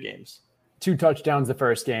been good games. 2 touchdowns the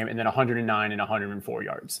first game, and then 109 and 104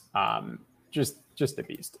 yards. Just a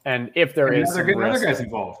beast. And if there is other guys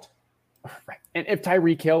involved, right? And if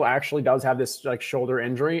Tyreek Hill actually does have this like shoulder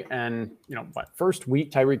injury, and first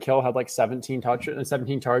week Tyreek Hill had like 17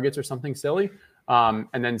 targets or something silly, and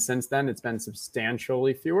then since then it's been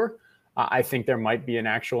substantially fewer. I think there might be an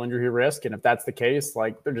actual injury risk, and if that's the case,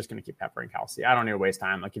 like they're just going to keep peppering Kelsey. I don't need to waste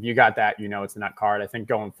time. Like if you got that, it's in that card. I think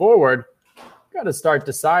going forward, got to start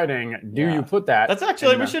deciding, do you put that? That's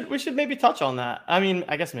actually, we should maybe touch on that. I mean,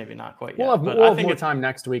 I guess maybe not quite yet. We'll have more time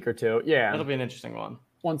next week or two. Yeah. It'll be an interesting one.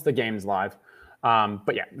 Once the game's live.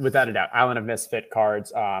 But yeah, without a doubt, Island of Misfit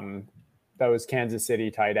cards, those Kansas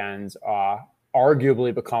City tight ends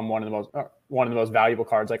arguably become one of the most valuable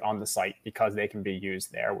cards like on the site because they can be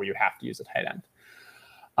used there where you have to use a tight end.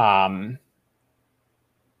 I'm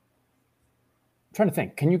trying to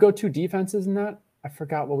think. Can you go 2 defenses in that? I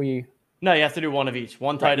forgot what we... No, you have to do one of each.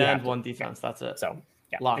 One tight end, one defense. Yeah. That's it. So,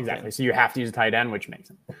 yeah, exactly. So you have to use a tight end, which makes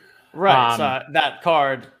sense. Right. So that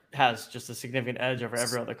card has just a significant edge over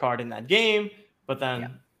every other card in that game. But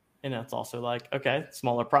then, it's also like, okay,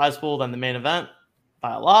 smaller prize pool than the main event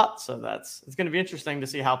by a lot. So it's going to be interesting to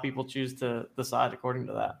see how people choose to decide according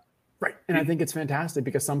to that. Right. And I think it's fantastic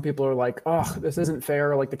because some people are like, oh, this isn't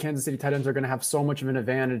fair. Like the Kansas City tight ends are going to have so much of an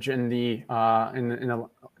advantage in the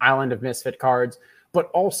Island of Misfit cards. But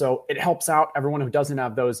also it helps out everyone who doesn't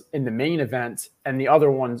have those in the main event and the other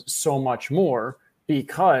ones so much more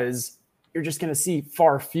because you're just going to see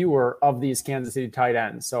far fewer of these Kansas City tight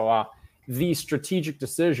ends. So these strategic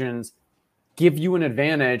decisions give you an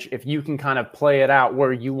advantage if you can kind of play it out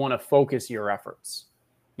where you want to focus your efforts.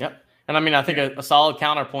 Yep. And I mean, I think a solid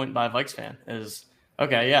counterpoint by a Vikes fan is,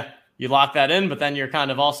 okay, yeah, you lock that in, but then you're kind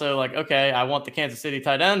of also like, okay, I want the Kansas City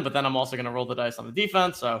tight end, but then I'm also going to roll the dice on the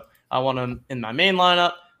defense. So I want him in my main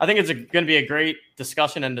lineup. I think it's going to be a great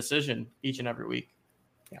discussion and decision each and every week.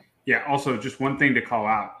 Yeah. Also, just one thing to call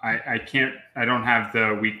out. I don't have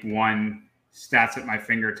the week 1 stats at my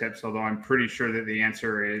fingertips, although I'm pretty sure that the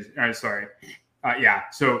answer is,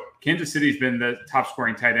 So Kansas City's been the top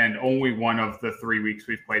scoring tight end only one of the 3 weeks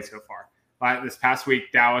we've played so far. This past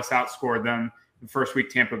week, Dallas outscored them. The first week,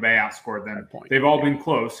 Tampa Bay outscored them. They've all been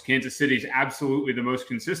close. Kansas City's absolutely the most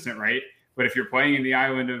consistent, right? But if you're playing in the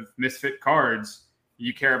Island of Misfit cards,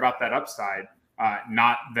 you care about that upside,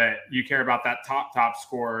 not that you care about that top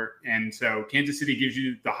score. And so Kansas City gives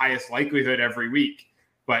you the highest likelihood every week.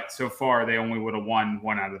 But so far, they only would have won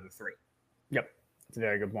 1 out of the 3. Yep. That's a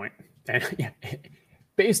very good point. And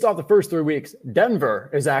based off the first 3 weeks, Denver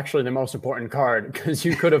is actually the most important card because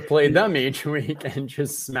you could have played them each week and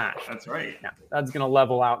just smashed. That's right. Yeah, that's going to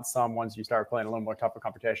level out some once you start playing a little more tougher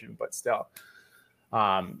competition, but still.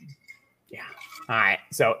 Yeah. All right.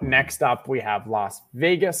 So next up, we have Las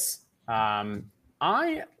Vegas.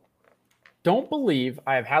 I don't believe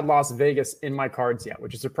I have had Las Vegas in my cards yet,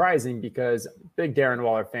 which is surprising because big Darren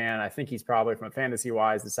Waller fan. I think he's probably, from a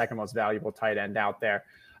fantasy-wise, the second most valuable tight end out there.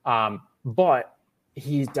 But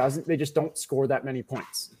they just don't score that many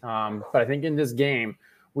points. But I think in this game,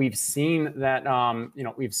 we've seen that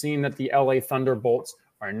the LA Thunderbolts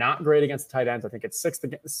are not great against the tight ends. I think it's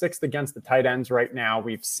sixth against the tight ends right now.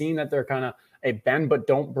 We've seen that they're kind of a bend but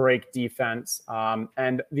don't break defense.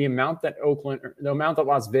 And the amount that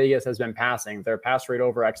Las Vegas has been passing, their pass rate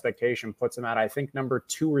over expectation puts them at, I think, number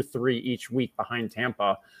 2 or 3 each week behind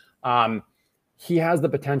Tampa. He has the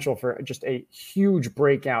potential for just a huge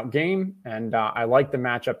breakout game. And I like the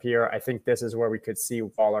matchup here. I think this is where we could see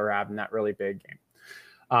Waller having that really big game.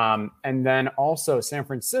 And then also San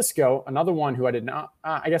Francisco, another one who I did not,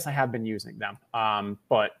 I guess I have been using them,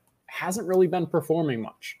 but hasn't really been performing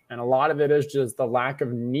much. And a lot of it is just the lack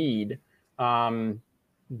of need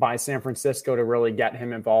by San Francisco to really get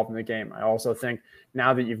him involved in the game. I also think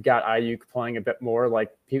now that you've got Ayuk playing a bit more, like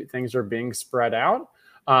things are being spread out.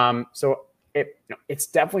 So it's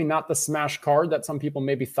definitely not the smash card that some people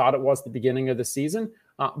maybe thought it was at the beginning of the season.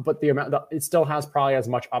 But it still has probably as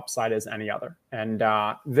much upside as any other. And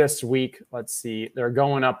this week, let's see, they're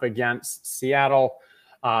going up against Seattle.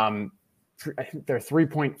 They're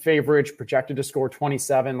 3-point favorites, projected to score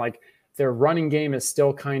 27. Like their running game is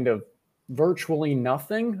still kind of virtually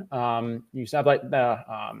nothing. You have like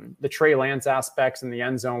the Trey Lance aspects in the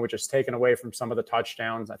end zone, which is taken away from some of the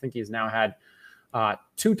touchdowns. I think he's now had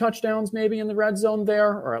 2 touchdowns maybe in the red zone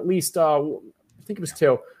there, or at least I think it was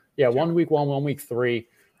 2. Yeah, 1 week 1, 1 week 3.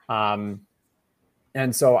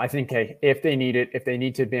 And so I think, hey, if they need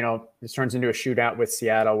to, this turns into a shootout with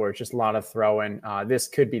Seattle where it's just a lot of throwing. This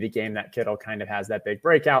could be the game that Kittle kind of has that big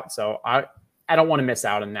breakout. So I don't want to miss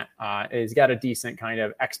out on that. He's got a decent kind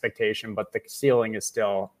of expectation, but the ceiling is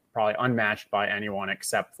still probably unmatched by anyone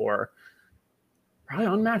except for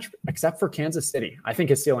Kansas City. I think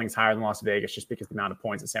his ceiling is higher than Las Vegas just because of the amount of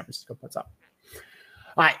points that San Francisco puts up.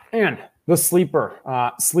 All right, and the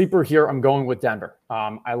sleeper here, I'm going with Denver.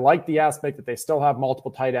 I like the aspect that they still have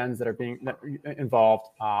multiple tight ends that are being involved.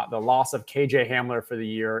 The loss of KJ Hamler for the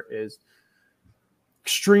year is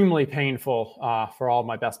extremely painful for all of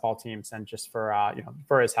my best ball teams and just for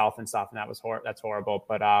for his health and stuff. And that's horrible.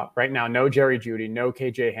 But right now, no Jerry Jeudy, no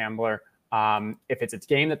KJ Hamler. If it's a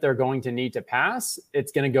game that they're going to need to pass,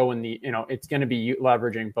 it's going to go in it's going to be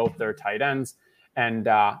leveraging both their tight ends. And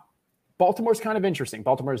Baltimore's kind of interesting.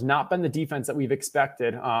 Baltimore's not been the defense that we've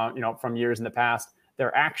expected, from years in the past.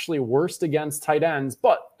 They're actually worst against tight ends,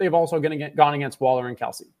 but they've also gone against Waller and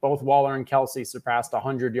Kelsey. Both Waller and Kelsey surpassed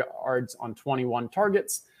 100 yards on 21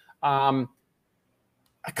 targets. I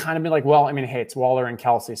kind of been like, well, I mean, hey, it's Waller and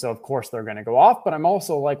Kelsey, so of course they're going to go off. But I'm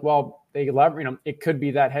also like, well, it could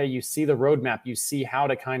be that, hey, you see the roadmap, you see how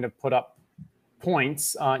to kind of put up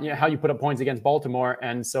points, how you put up points against Baltimore.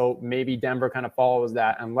 And so maybe Denver kind of follows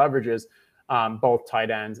that and leverages both tight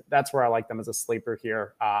ends. That's where I like them as a sleeper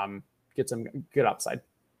here. Get some good upside.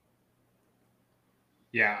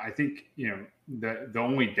 Yeah, I think, the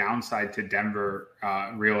only downside to Denver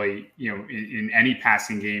really, in any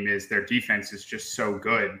passing game is their defense is just so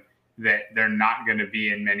good that they're not going to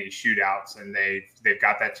be in many shootouts. And they've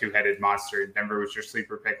got that two-headed monster. Denver was your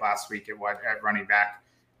sleeper pick last week at running back.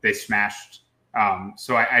 They smashed.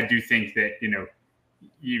 So I do think that,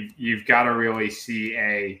 you've got to really see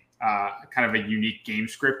a kind of a unique game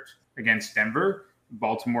script against Denver.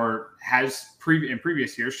 Baltimore has in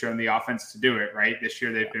previous years shown the offense to do it, right? This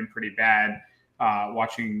year they've been pretty bad.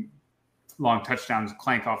 Watching long touchdowns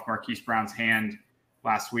clank off Marquise Brown's hand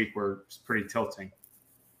last week were pretty tilting.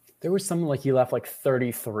 There was something like he left like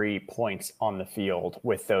 33 points on the field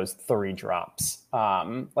with those 3 drops.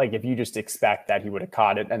 Like if you just expect that he would have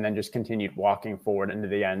caught it and then just continued walking forward into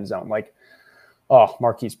the end zone. Like, oh,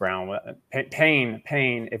 Marquise Brown,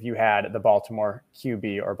 pain if you had the Baltimore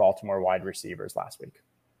QB or Baltimore wide receivers last week.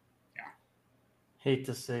 Yeah. Hate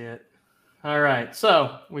to see it. All right,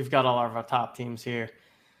 so we've got all of our top teams here.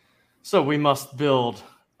 So we must build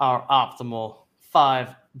our optimal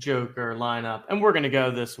 5-joker lineup. And we're going to go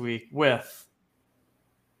this week with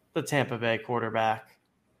the Tampa Bay quarterback,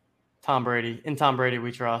 Tom Brady. In Tom Brady,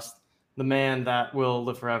 we trust. The man that will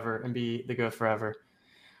live forever and be the GOAT forever.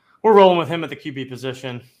 We're rolling with him at the QB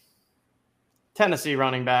position. Tennessee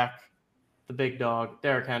running back, the big dog,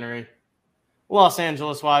 Derrick Henry. Los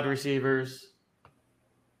Angeles wide receivers.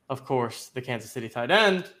 Of course, the Kansas City tight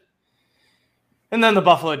end. And then the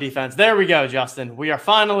Buffalo defense. There we go, Justin. We are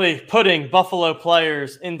finally putting Buffalo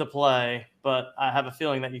players into play, but I have a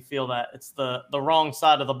feeling that you feel that it's the wrong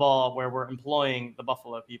side of the ball where we're employing the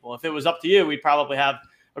Buffalo people. If it was up to you, we'd probably have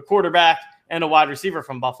a quarterback and a wide receiver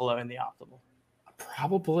from Buffalo in the optimal.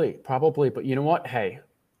 Probably. But you know what? Hey,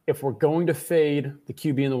 if we're going to fade the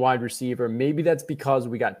QB and the wide receiver, maybe that's because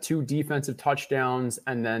we got 2 defensive touchdowns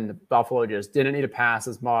and then the Buffalo just didn't need to pass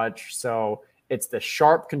as much. So it's the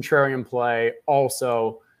sharp contrarian play.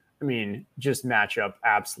 Also, I mean, just matchup,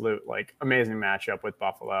 absolute, like amazing matchup with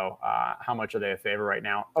Buffalo. How much are they a favor right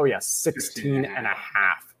now? Oh, yeah, 16 and a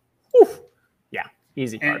half. Oof. Yeah,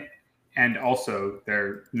 easy part. And also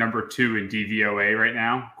they're number 2 in DVOA right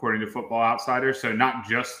now, according to Football Outsider. So not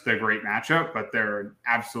just the great matchup, but they're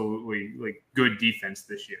absolutely like good defense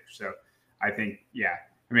this year. So I think, yeah.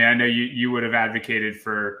 I mean, I know you would have advocated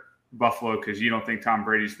for Buffalo because you don't think Tom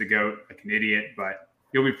Brady's the GOAT, like an idiot, but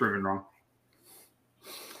you'll be proven wrong.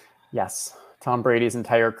 Yes. Tom Brady's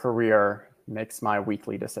entire career makes my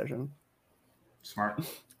weekly decision. Smart.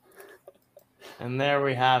 And there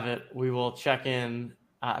we have it. We will check in.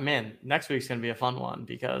 Next week's going to be a fun one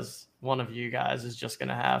because one of you guys is just going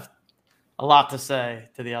to have a lot to say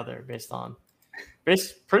to the other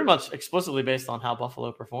pretty much explicitly based on how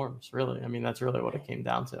Buffalo performs, really. I mean, that's really what it came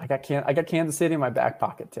down to. I got Kansas City in my back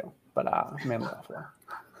pocket too, but I'm in Buffalo.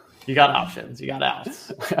 You got options. You got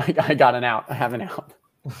outs. I got an out. I have an out.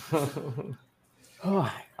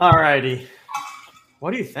 All righty.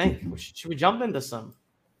 What do you think? Should we jump into some?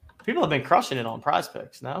 People have been crushing it on Prize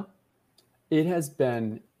Picks, no? It has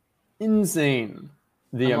been insane.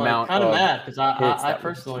 I'm kind of mad because I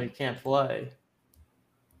personally can't play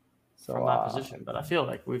from that position, but I feel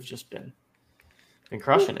like we've just been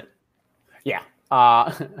crushing it. Yeah.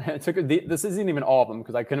 This isn't even all of them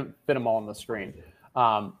because I couldn't fit them all on the screen.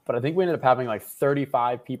 But I think we ended up having like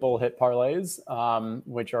 35 people hit parlays,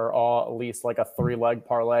 which are all at least like a 3-leg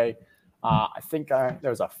parlay. I think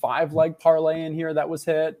there's a 5-leg parlay in here that was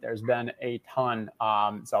hit. There's been a ton.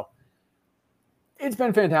 So it's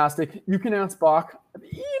been fantastic. You can ask Bach. I've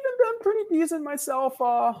even been pretty decent myself,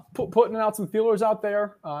 putting out some feelers out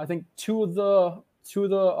there. I think two of the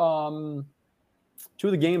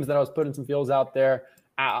games that I was putting some feelers out there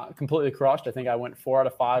completely crushed. I think I went 4 out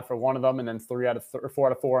of 5 for one of them, and then 4 out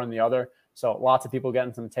of 4 on the other. So lots of people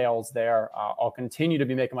getting some tails there. I'll continue to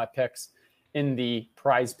be making my picks in the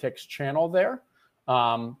Prize Picks channel there.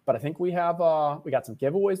 But I think we got some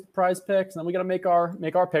giveaways with Prize Picks, and then we got to make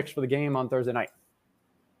our picks for the game on Thursday night.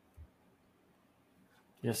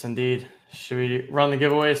 Yes, indeed. Should we run the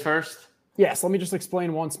giveaways first? Yes, let me just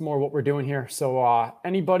explain once more what we're doing here. So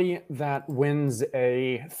anybody that wins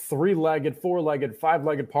a 3-legged, 4-legged,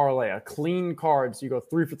 5-legged parlay, a clean card, so you go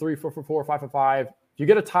 3 for 3, 4 for 4, 5 for 5. If you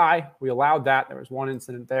get a tie, we allowed that. There was one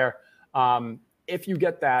incident there. If you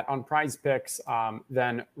get that on Prize Picks,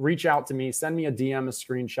 then reach out to me, send me a DM, a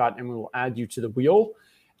screenshot, and we will add you to the wheel.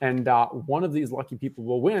 And one of these lucky people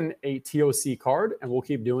will win a TOC card, and we'll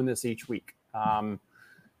keep doing this each week.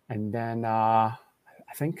 And then I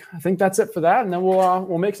think that's it for that. And then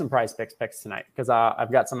we'll make some Prize Picks tonight because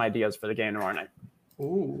I've got some ideas for the game tomorrow night.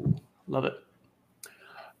 Ooh, love it.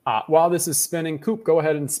 While this is spinning, Coop, go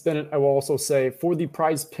ahead and spin it. I will also say for the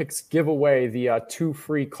Prize Picks giveaway, the 2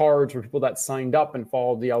 free cards for people that signed up and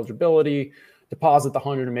followed the eligibility, deposit the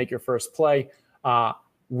 100 to make your first play.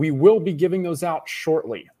 We will be giving those out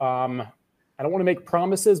shortly. I don't want to make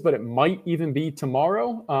promises, but it might even be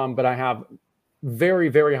tomorrow. But I have very,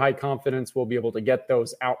 very high confidence we'll be able to get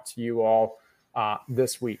those out to you all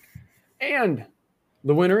this week. And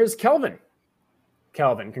the winner is Kelvin.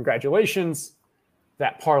 Kelvin, congratulations.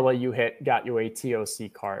 That parlay you hit got you a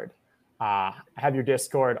TOC card. I have your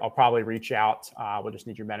Discord. I'll probably reach out. We'll just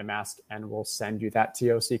need your MetaMask and we'll send you that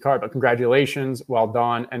TOC card. But congratulations. Well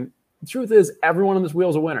done. And the truth is everyone on this wheel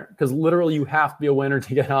is a winner because literally you have to be a winner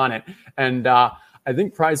to get on it. And I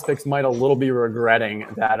think Prize Picks might a little be regretting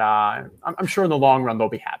that. I'm sure in the long run they'll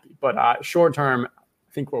be happy, but short term,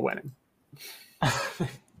 I think we're winning.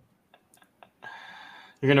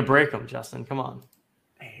 You're gonna break them, Justin. Come on.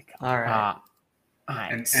 There you go. All right.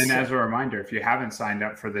 And as a reminder, if you haven't signed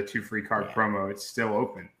up for the 2 free card promo, it's still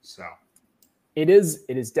open. So it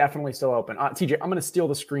is definitely still open. TJ, I'm gonna steal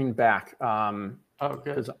the screen back. Oh,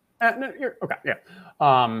 good. No, okay,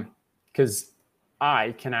 yeah. Because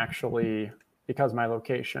I can actually. Because my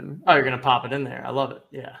location. Oh, you're gonna pop it in there. I love it.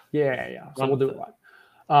 Yeah. Yeah. So we'll do it live.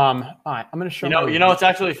 All right. I'm gonna show. You know what's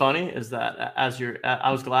actually funny is that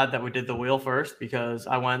I was glad that we did the wheel first because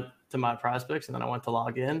I went to my Prize Picks and then I went to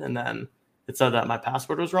log in and then it said that my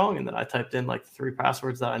password was wrong and then I typed in like 3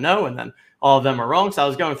 passwords that I know and then all of them are wrong. So I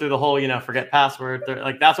was going through the whole forget password.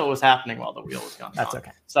 Like that's what was happening while the wheel was going. That's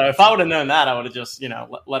okay. So if I would have known that, I would have just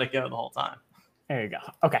let it go the whole time. There you go.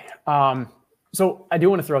 Okay. So I do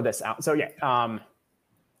want to throw this out. So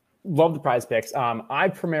love the Prize Picks.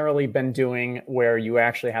 I've primarily been doing where you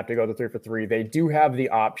actually have to go to 3 for 3. They do have the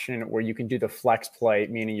option where you can do the flex play,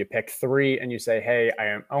 meaning you pick 3 and you say, hey,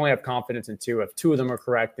 I only have confidence in 2. If 2 of them are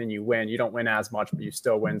correct, then you win. You don't win as much, but you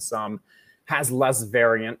still win some. Has less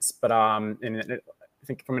variance, but I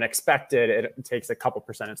think from an expected, it takes a couple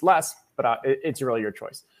percentage less, but it's really your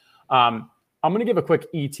choice. I'm going to give a quick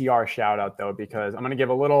ETR shout out though, because I'm going to give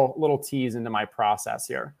a little tease into my process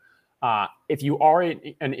here. If you are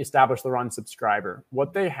an established the run subscriber,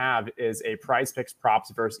 what they have is a Prize Picks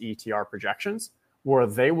props versus ETR projections, where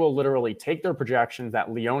they will literally take their projections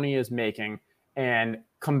that Leone is making and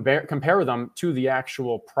compare them to the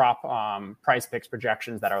actual prop Prize Picks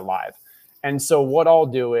projections that are live. And so what I'll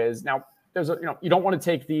do is now there's you don't want to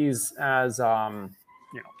take these as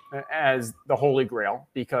as the holy grail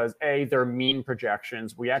because they're mean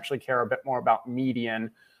projections. We actually care a bit more about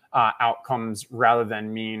median outcomes rather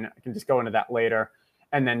than mean. I can just go into that later.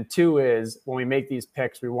 And then 2 is when we make these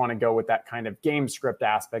picks, we want to go with that kind of game script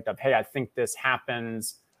aspect of, hey, I think this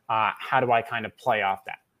happens. How do I kind of play off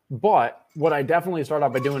that? But what I definitely start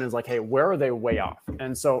off by doing is like, hey, where are they way off?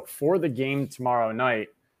 And so for the game tomorrow night,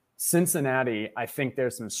 Cincinnati, I think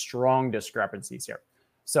there's some strong discrepancies here.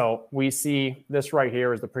 So we see this right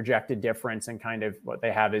here is the projected difference and kind of what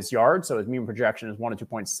they have is yards. So his mean projection is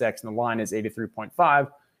 102.6 and the line is 83.5.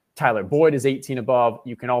 Tyler Boyd is 18 above.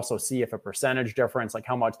 You can also see if a percentage difference, like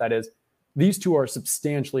how much that is. These 2 are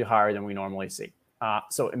substantially higher than we normally see.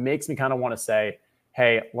 So it makes me kind of want to say,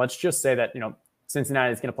 hey, let's just say that,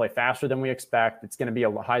 Cincinnati is going to play faster than we expect. It's going to be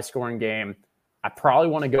a high scoring game. I probably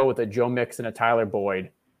want to go with a Joe Mixon and a Tyler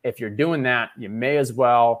Boyd. If you're doing that, you may as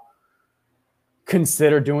well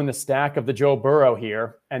consider doing the stack of the Joe Burrow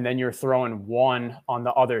here, and then you're throwing one on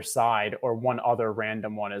the other side or one other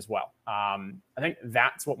random one as well. I think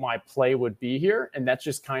that's what my play would be here. And that's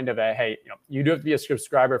just kind of a, hey, you do have to be a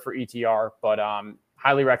subscriber for ETR, but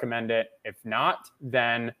highly recommend it. If not,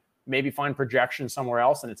 then maybe find projections somewhere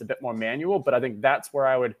else and it's a bit more manual. But I think that's where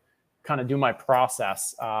I would kind of do my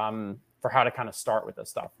process for how to kind of start with this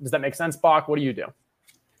stuff. Does that make sense, Bach? What do you do?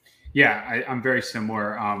 Yeah, I'm very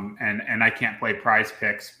similar. And I can't play Prize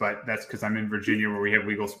Picks, but that's because I'm in Virginia where we have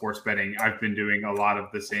legal sports betting. I've been doing a lot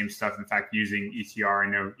of the same stuff. In fact, using ETR, I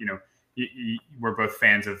know, we're both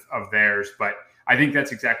fans of theirs, but I think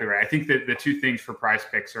that's exactly right. I think that the two things for Prize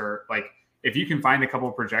Picks are like, if you can find a couple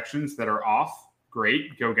of projections that are off,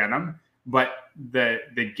 great, go get them. But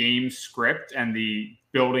the game script and the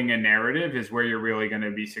building a narrative is where you're really going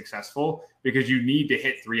to be successful, because you need to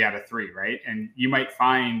hit 3 out of 3, right? And you might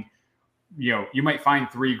find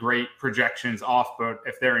 3 great projections off, but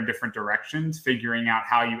if they're in different directions, figuring out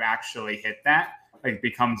how you actually hit that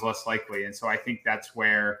becomes less likely. And so I think that's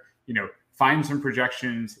where, find some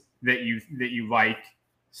projections that you like,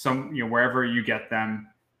 some, wherever you get them,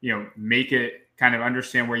 make it kind of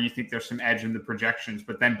understand where you think there's some edge in the projections,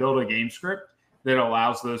 but then build a game script that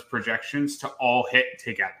allows those projections to all hit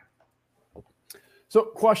together. So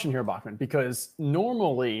question here, Bachman, because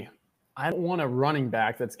normally I don't want a running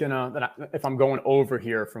back if I'm going over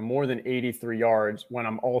here for more than 83 yards when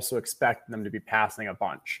I'm also expecting them to be passing a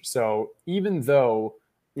bunch. So even though,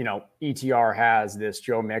 ETR has this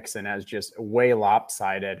Joe Mixon as just way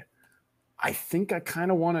lopsided, I think I kind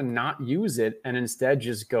of want to not use it and instead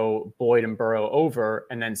just go Boyd and Burrow over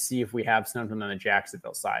and then see if we have something on the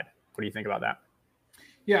Jacksonville side. What do you think about that?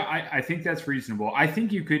 Yeah, I think that's reasonable. I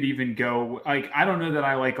think you could even go I don't know that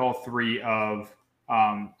I like all three of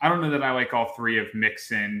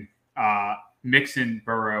Mixon,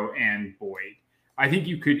 Burrow, and Boyd. I think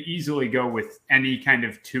you could easily go with any kind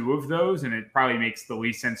of 2 of those, and it probably makes the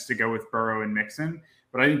least sense to go with Burrow and Mixon.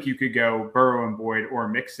 But I think you could go Burrow and Boyd or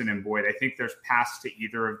Mixon and Boyd. I think there's paths to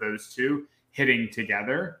either of those 2 hitting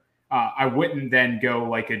together. I wouldn't then go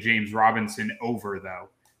like a James Robinson over, though,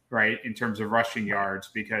 right, in terms of rushing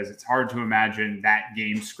yards, because it's hard to imagine that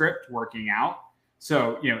game script working out.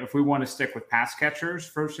 So, if we want to stick with pass catchers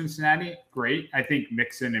for Cincinnati, great. I think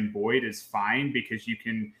Mixon and Boyd is fine because you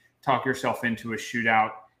can talk yourself into a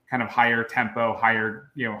shootout, kind of higher tempo,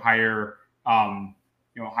 higher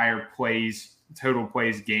plays, total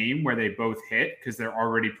plays game where they both hit because they're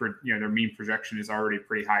already, their mean projection is already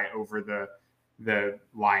pretty high over the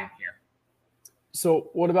line here.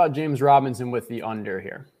 So what about James Robinson with the under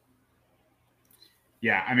here?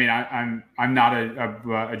 Yeah, I mean, I'm not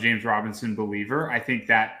a James Robinson believer. I think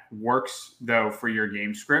that works, though, for your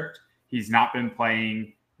game script. He's not been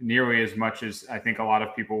playing nearly as much as I think a lot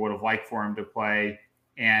of people would have liked for him to play.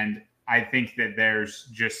 And I think that there's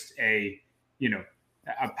just a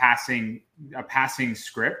passing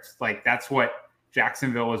script. Like, that's what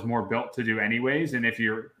Jacksonville is more built to do anyways. And if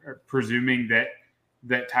you're presuming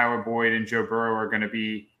that Tyler Boyd and Joe Burrow are going to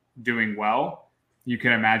be doing well, you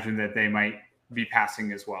can imagine that they might be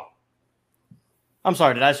passing as well. I'm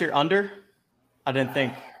sorry, did I hear under? I didn't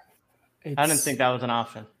think that was an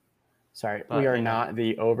option. Sorry, but we are not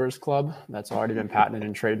the overs club. That's already been patented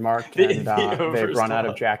and trademarked, and they've run out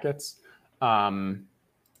of jackets. Because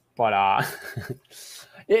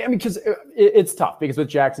it's tough because with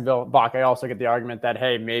Jacksonville, Bach, I also get the argument that,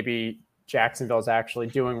 hey, maybe Jacksonville is actually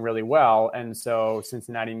doing really well, and so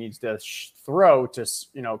Cincinnati needs to throw to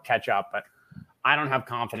catch up. But I don't have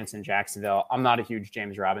confidence in Jacksonville. I'm not a huge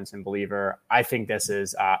James Robinson believer. I think this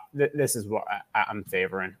is what I'm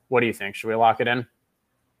favoring. What do you think? Should we lock it in?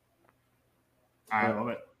 I love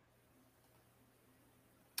it.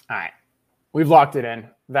 All right. We've locked it in.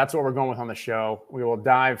 That's what we're going with on the show. We will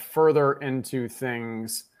dive further into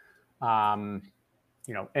things, in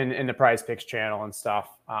the Prize Picks channel and stuff.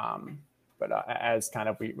 But as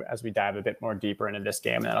we dive a bit more deeper into this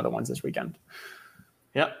game and other ones this weekend.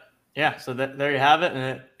 Yep. Yeah. So there you have it.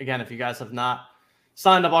 And again, if you guys have not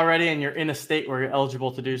signed up already and you're in a state where you're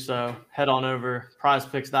eligible to do so, head on over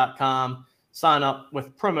prizepicks.com, sign up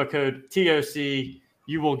with promo code TOC.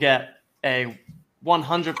 You will get a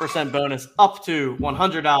 100% bonus up to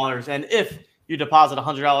 $100. And if you deposit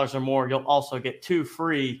 $100 or more, you'll also get 2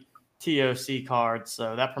 free TOC cards.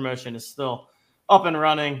 So that promotion is still up and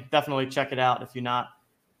running. Definitely check it out if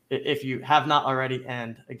you have not already.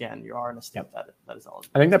 And again, you are in a state that is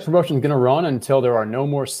eligible. I think that promotion is going to run until there are no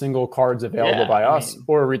more single cards available by us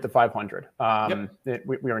or reach the 500.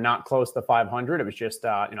 We are not close to 500. It was just,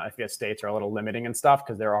 I think states are a little limiting and stuff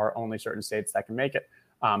because there are only certain states that can make it.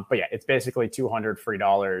 But yeah, it's basically $200 free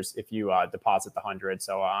if you deposit the 100.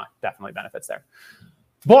 So definitely benefits there.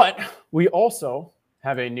 But we also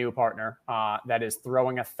have a new partner that is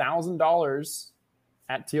throwing $1,000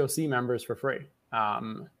 at TOC members for free.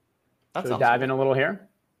 Should we dive in a little here?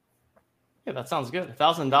 Yeah, that sounds good.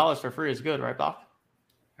 $1,000 for free is good, right, Doc?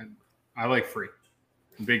 I like free.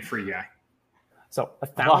 I'm a big free guy. So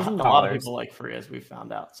 $1,000. A lot of people like free, as we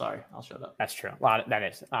found out. Sorry, I'll shut up. That's true. That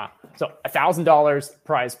is. So $1,000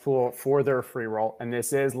 prize pool for their free roll, and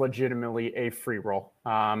this is legitimately a free roll.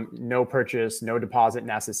 No purchase, no deposit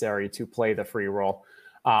necessary to play the free roll.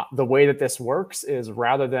 The way that this works is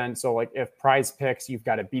rather than if Prize Picks, you've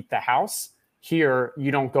got to beat the house. Here,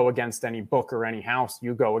 you don't go against any book or any house.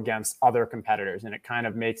 You go against other competitors, and it kind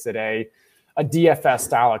of makes it a DFS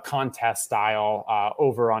style, a contest style,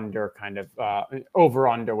 over-under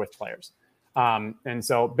with players. And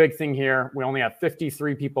so big thing here, we only have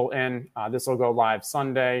 53 people in. This will go live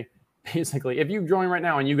Sunday. Basically, if you join right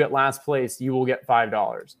now and you get last place, you will get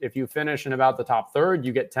 $5. If you finish in about the top third,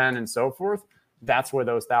 you get 10 and so forth. That's where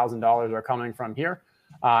those $1,000 are coming from here.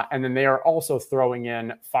 And then they are also throwing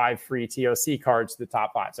in 5 free TOC cards to the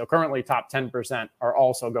top 5. So currently top 10% are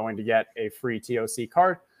also going to get a free TOC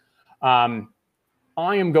card. I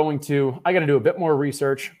got to do a bit more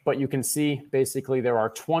research, but you can see basically there are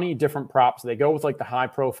 20 different props. They go with the high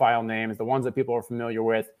profile names, the ones that people are familiar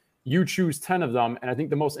with. You choose 10 of them. And I think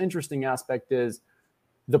the most interesting aspect is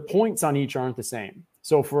the points on each aren't the same.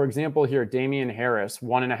 So for example, here, Damian Harris,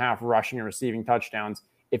 1.5 rushing and receiving touchdowns.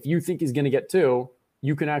 If you think he's going to get 2,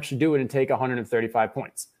 you can actually do it and take 135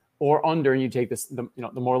 points, or under, you take the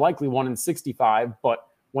more likely 1 in 65. But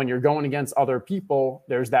when you're going against other people,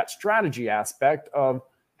 there's that strategy aspect of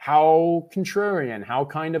how contrarian, how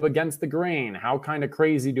kind of against the grain, how kind of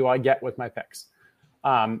crazy do I get with my picks?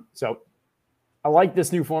 So I like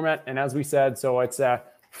this new format. And as we said, so it's a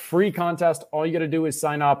free contest. All you got to do is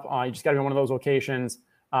sign up. You just got to be in one of those locations.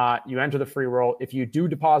 You enter the free roll. If you do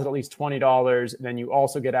deposit at least $20, then you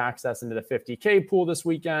also get access into the 50K pool this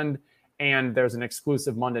weekend. And there's an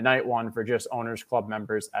exclusive Monday night one for just Owners Club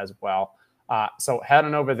members as well. So head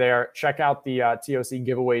on over there, check out the TOC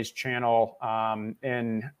giveaways channel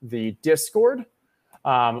in the Discord,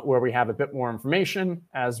 where we have a bit more information,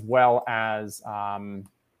 as well as kind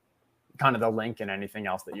of the link and anything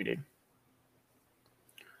else that you need.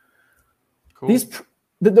 Cool.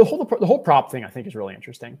 The whole prop thing I think is really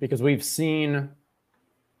interesting because we've seen.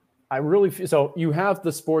 So you have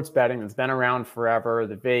the sports betting that's been around forever,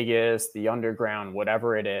 the Vegas, the underground,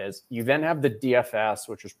 whatever it is. You then have the DFS,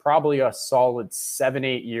 which was probably a solid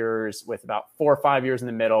 7-8 years with about 4 or 5 years in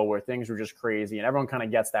the middle where things were just crazy and everyone kind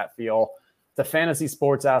of gets that feel. The fantasy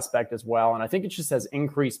sports aspect as well. And I think it just has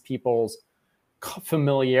increased people's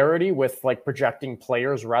familiarity with projecting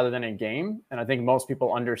players rather than a game. And I think most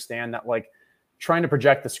people understand that trying to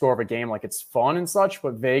project the score of a game, it's fun and such,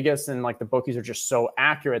 but Vegas and the bookies are just so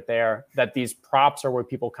accurate there that these props are where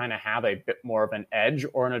people kind of have a bit more of an edge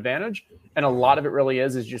or an advantage. And a lot of it really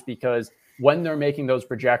is just because when they're making those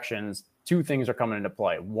projections, 2 things are coming into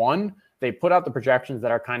play. One, they put out the projections that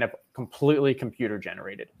are kind of completely computer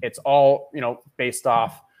generated. It's all, based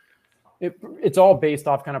off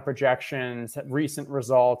kind of projections, recent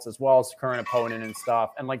results, as well as current opponent and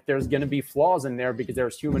stuff. And there's going to be flaws in there because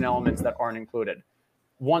there's human elements that aren't included.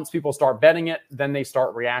 Once people start betting it, then they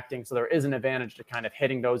start reacting. So there is an advantage to kind of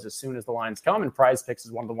hitting those as soon as the lines come. And Prize Picks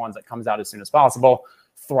is one of the ones that comes out as soon as possible.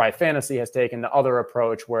 Thrive Fantasy has taken the other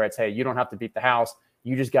approach where it's, hey, you don't have to beat the house.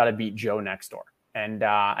 You just got to beat Joe next door. And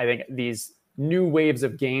I think these new waves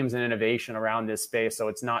of games and innovation around this space. So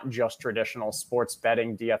it's not just traditional sports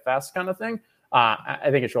betting DFS kind of thing. I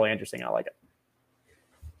think it's really interesting. I like it.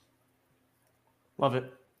 Love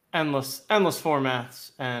it. Endless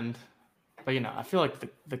formats. But I feel like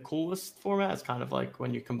the coolest format is kind of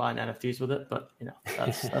when you combine NFTs with it, but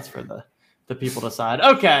that's for the people to decide.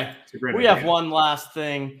 Okay. We have one last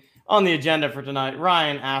thing on the agenda for tonight.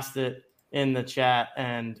 Ryan asked it in the chat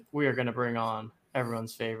and we are going to bring on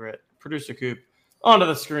everyone's favorite producer Coop onto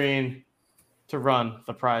the screen to run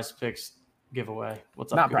the Prize Picks giveaway.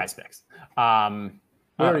 What's up? Not Coop? Prize Picks.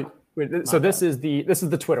 So this is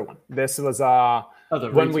the Twitter one. This was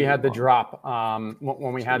when we had the drop.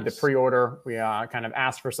 When we had the pre-order, we kind of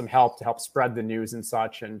asked for some help to help spread the news and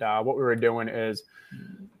such. And what we were doing is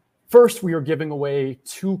first we were giving away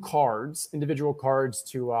 2 cards, individual cards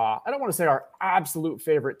to I don't want to say our absolute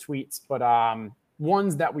favorite tweets, but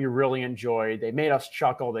ones that we really enjoyed. They made us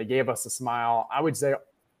chuckle. They gave us a smile. I would say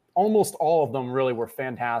almost all of them really were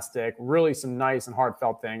fantastic. Really some nice and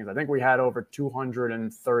heartfelt things. I think we had over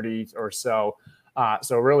 230 or so.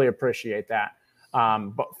 So really appreciate that.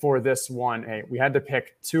 But for this one, hey, we had to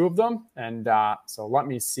pick two of them. And so let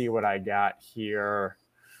me see what I got here.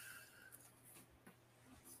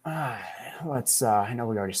 I know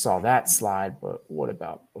we already saw that slide, but what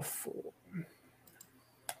about before?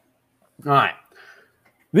 All right.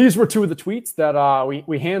 These were two of the tweets that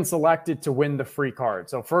we hand selected to win the free card.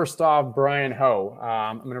 So first off, Brian Ho.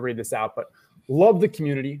 I'm going to read this out, but love the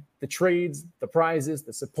community, the trades, the prizes,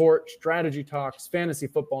 the support, strategy talks, fantasy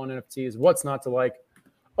football and NFTs. What's not to like?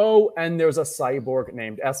 Oh, and there's a cyborg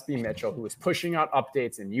named SB Mitchell who is pushing out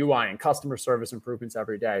updates in UI and customer service improvements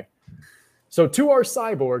every day. So to our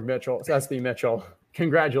cyborg Mitchell, SB Mitchell,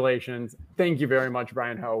 congratulations. Thank you very much,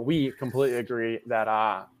 Brian Ho. We completely agree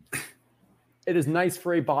that it is nice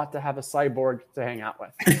for a bot to have a cyborg to hang out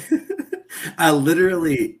with. I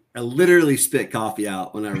literally spit coffee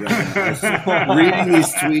out when I read that. I was reading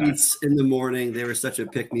these tweets in the morning. They were such a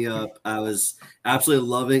pick me up. I was absolutely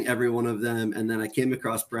loving every one of them. And then I came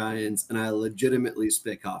across Brian's and I legitimately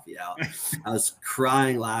spit coffee out. I was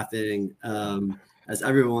crying, laughing. As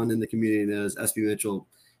everyone in the community knows, SB Mitchell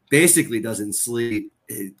basically doesn't sleep.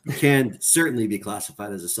 It can certainly be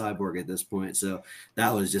classified as a cyborg at this point. So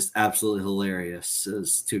that was just absolutely hilarious. It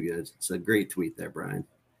was too good. It's a great tweet there, Brian.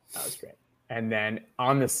 That was great. And then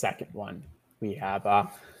on the second one, we have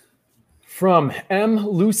from M.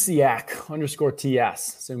 Luciak _TS.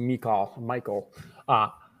 So Michael.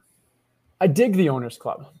 I dig the Owners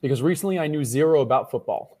Club because recently I knew zero about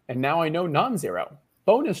football, and now I know non-zero.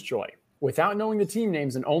 Bonus joy. Without knowing the team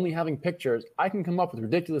names and only having pictures, I can come up with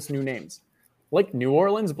ridiculous new names, like New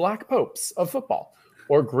Orleans Black Popes of football,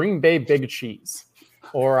 or Green Bay Big Cheese.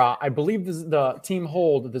 Or I believe the Team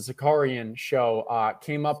Hold, the Zakarian show,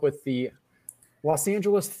 came up with the Los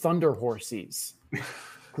Angeles Thunder Horses.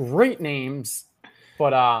 Great names,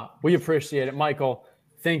 but we appreciate it. Michael,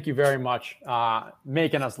 thank you very much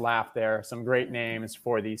making us laugh there. Some great names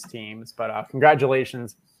for these teams, but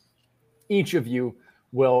congratulations. Each of you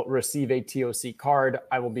will receive a TOC card.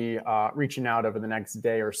 I will be reaching out over the next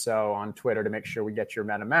day or so on Twitter to make sure we get your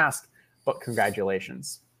MetaMask, but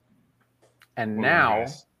congratulations. And now,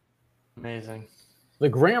 amazing. The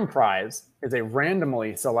grand prize is a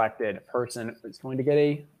randomly selected person who's going to get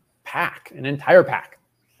a pack, an entire pack.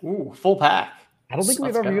 Ooh, full pack. I don't think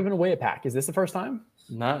we've ever given away a pack. Is this the first time?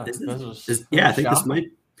 No. I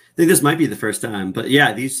think this might be the first time. But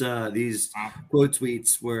yeah, these quote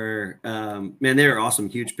tweets were they were awesome,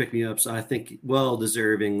 huge pick me ups. I think well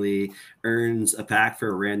deservingly earns a pack for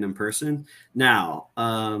a random person. Now,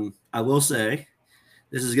 I will say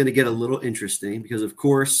this is going to get a little interesting because, of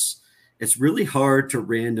course, it's really hard to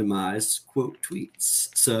randomize quote tweets.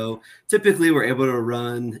 So typically we're able to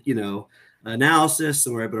run, analysis,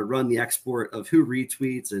 and we're able to run the export of who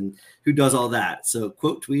retweets and who does all that. So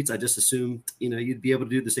quote tweets, I just assumed, you'd be able to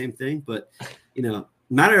do the same thing. But,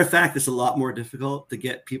 matter of fact, it's a lot more difficult to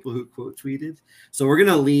get people who quote tweeted. So we're going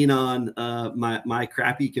to lean on my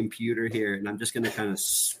crappy computer here, and I'm just going to kind of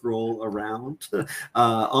scroll around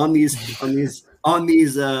on these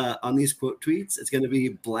quote tweets. It's going to be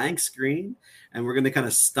blank screen, and we're going to kind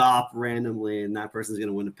of stop randomly, and that person's going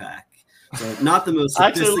to win a pack. So not the most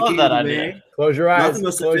sophisticated way. Close your eyes. Not the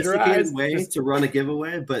most sophisticated way to run a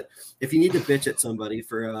giveaway, but if you need to bitch at somebody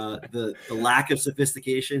for the lack of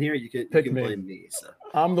sophistication here, you can blame me. So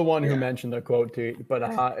I'm the one who mentioned the quote tweet, but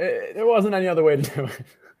there wasn't any other way to do it.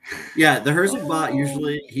 Yeah, the Herzog bot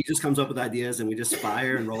usually he just comes up with ideas and we just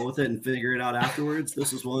fire and roll with it and figure it out afterwards.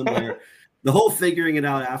 This is one where the whole figuring it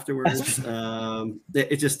out afterwards,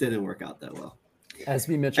 it just didn't work out that well.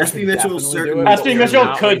 SB Mitchell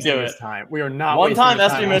could do it. Time. We are not. One time,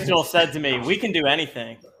 SB Mitchell said to me, "We can do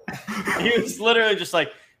anything." He was literally just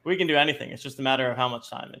like, "We can do anything. It's just a matter of how much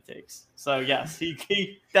time it takes." So yes,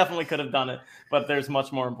 he definitely could have done it, but there's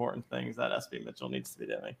much more important things that SB Mitchell needs to be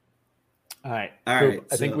doing. All right. I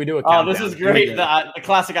think we do a countdown. Oh, this is great. The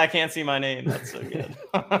classic "I can't see my name." That's so good.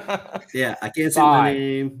 Yeah, I can't see my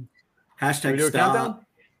name. Hashtag do stop. Countdown?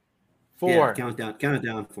 4. Yeah, count it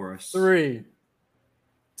down for us. 3,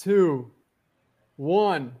 2,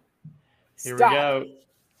 1. Here we go.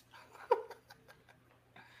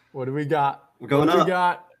 What do we got? We're going up. We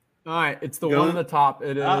got? All right, it's the one on the top.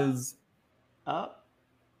 It is up.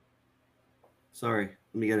 Sorry,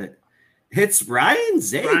 let me get it. It's Ryan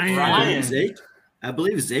Zake. Ryan Zake. I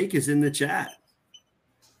believe Zake is in the chat.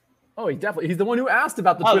 Oh, he's the one who asked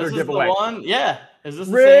about the Twitter giveaway. The one? Yeah. Is this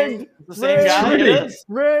Rigged. the same guy? It is.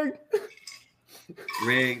 Rigged.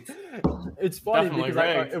 It's funny Definitely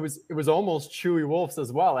because it was almost Chewy Wolves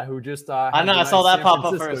as well, who just I know I saw that pop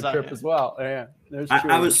up for a second trip as well. Yeah,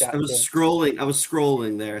 I was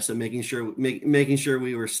scrolling there, so making sure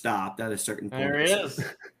we were stopped at a certain point. There he is.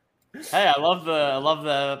 Hey, I love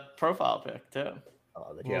the profile pic too.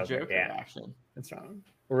 Oh, the Joker action. That's wrong.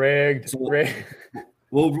 Rigged.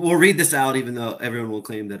 We'll read this out, even though everyone will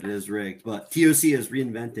claim that it is rigged. But TOC is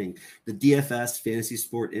reinventing the DFS fantasy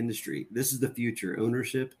sport industry. This is the future: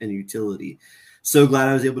 ownership and utility. So glad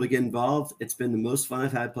I was able to get involved. It's been the most fun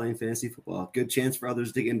I've had playing fantasy football. Good chance for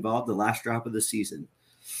others to get involved. The last drop of the season.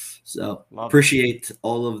 So appreciate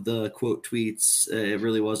all of the quote tweets. It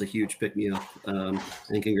really was a huge pick me up. And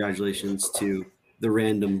congratulations to the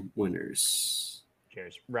random winners.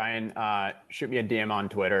 Cheers. Ryan, shoot me a DM on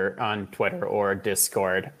Twitter or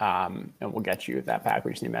Discord, and we'll get you that pack.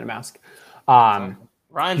 We just need MetaMask.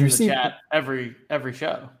 Ryan's in the chat every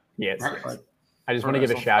show. Yes. I just want to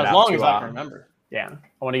give a shout out. As long as I can remember. Yeah.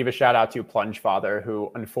 I want to give a shout out to Plunge Father,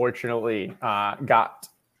 who unfortunately got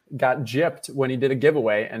gypped when he did a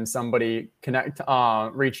giveaway, and somebody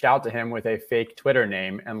reached out to him with a fake Twitter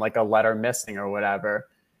name and like a letter missing or whatever.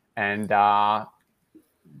 And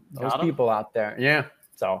those people out there. Yeah.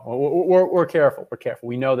 So we're careful. We're careful.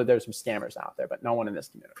 We know that there's some scammers out there, but no one in this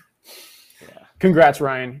community. Yeah. Congrats,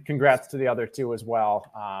 Ryan. Congrats to the other two as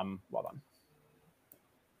well. Well done.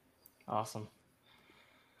 Awesome.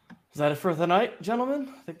 Is that it for the night,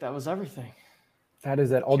 gentlemen? I think that was everything. That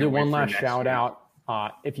is it. I'll do one last shout out.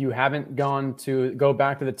 If you haven't go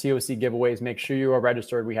back to the TOC giveaways, make sure you are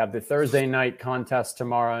registered. We have the Thursday night contest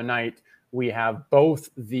tomorrow night. We have both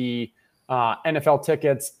the NFL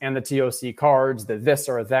tickets and the TOC cards, the this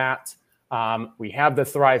or that. We have the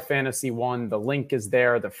Thrive Fantasy one. The link is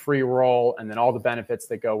there, the free roll, and then all the benefits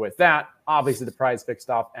that go with that. Obviously, the prize pick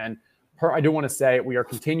stuff. And I do want to say we are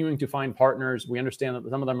continuing to find partners. We understand that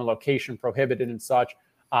some of them are location prohibited and such.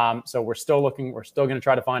 So we're still looking. We're still going to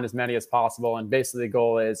try to find as many as possible. And basically, the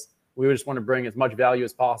goal is we just want to bring as much value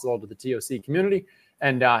as possible to the TOC community.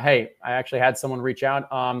 And hey, I actually had someone reach out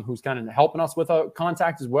who's kind of helping us with a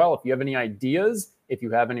contact as well. If you have any ideas, if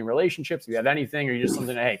you have any relationships, if you have anything, or you just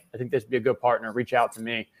something, hey, I think this would be a good partner, reach out to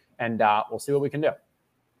me, and we'll see what we can do.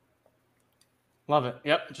 Love it.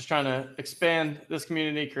 Yep. Just trying to expand this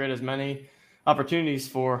community, create as many opportunities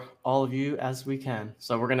for all of you as we can.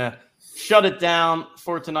 So we're going to shut it down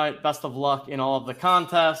for tonight. Best of luck in all of the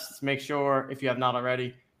contests. Make sure, if you have not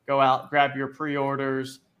already, go out, grab your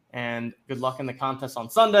pre-orders, and good luck in the contest on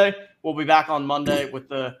Sunday. We'll be back on Monday with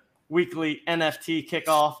the weekly NFT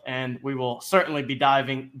kickoff, and we will certainly be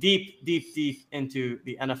diving deep into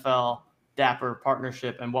the NFL Dapper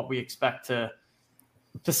partnership and what we expect to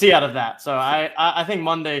see out of that. So I think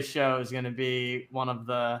Monday's show is going to be one of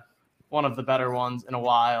the better ones in a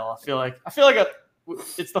while. I feel like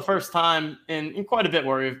it's the first time in quite a bit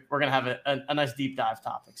where we're going to have a nice deep dive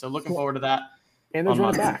topic. So looking forward to that. And there's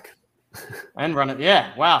run it back. And run it.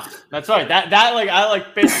 Yeah. Wow. That's right. That I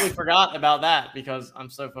basically forgot about that because I'm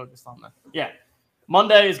so focused on that. Yeah.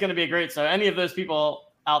 Monday is going to be great. So any of those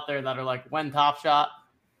people out there that are like, when Top Shot?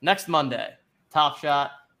 Next Monday, Top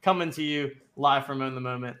Shot coming to you live from In the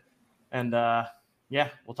Moment. And yeah,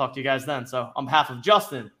 we'll talk to you guys then. So on behalf of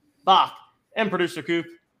Justin, Bach, and producer Coop,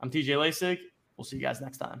 I'm TJ Lasig. We'll see you guys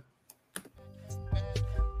next time.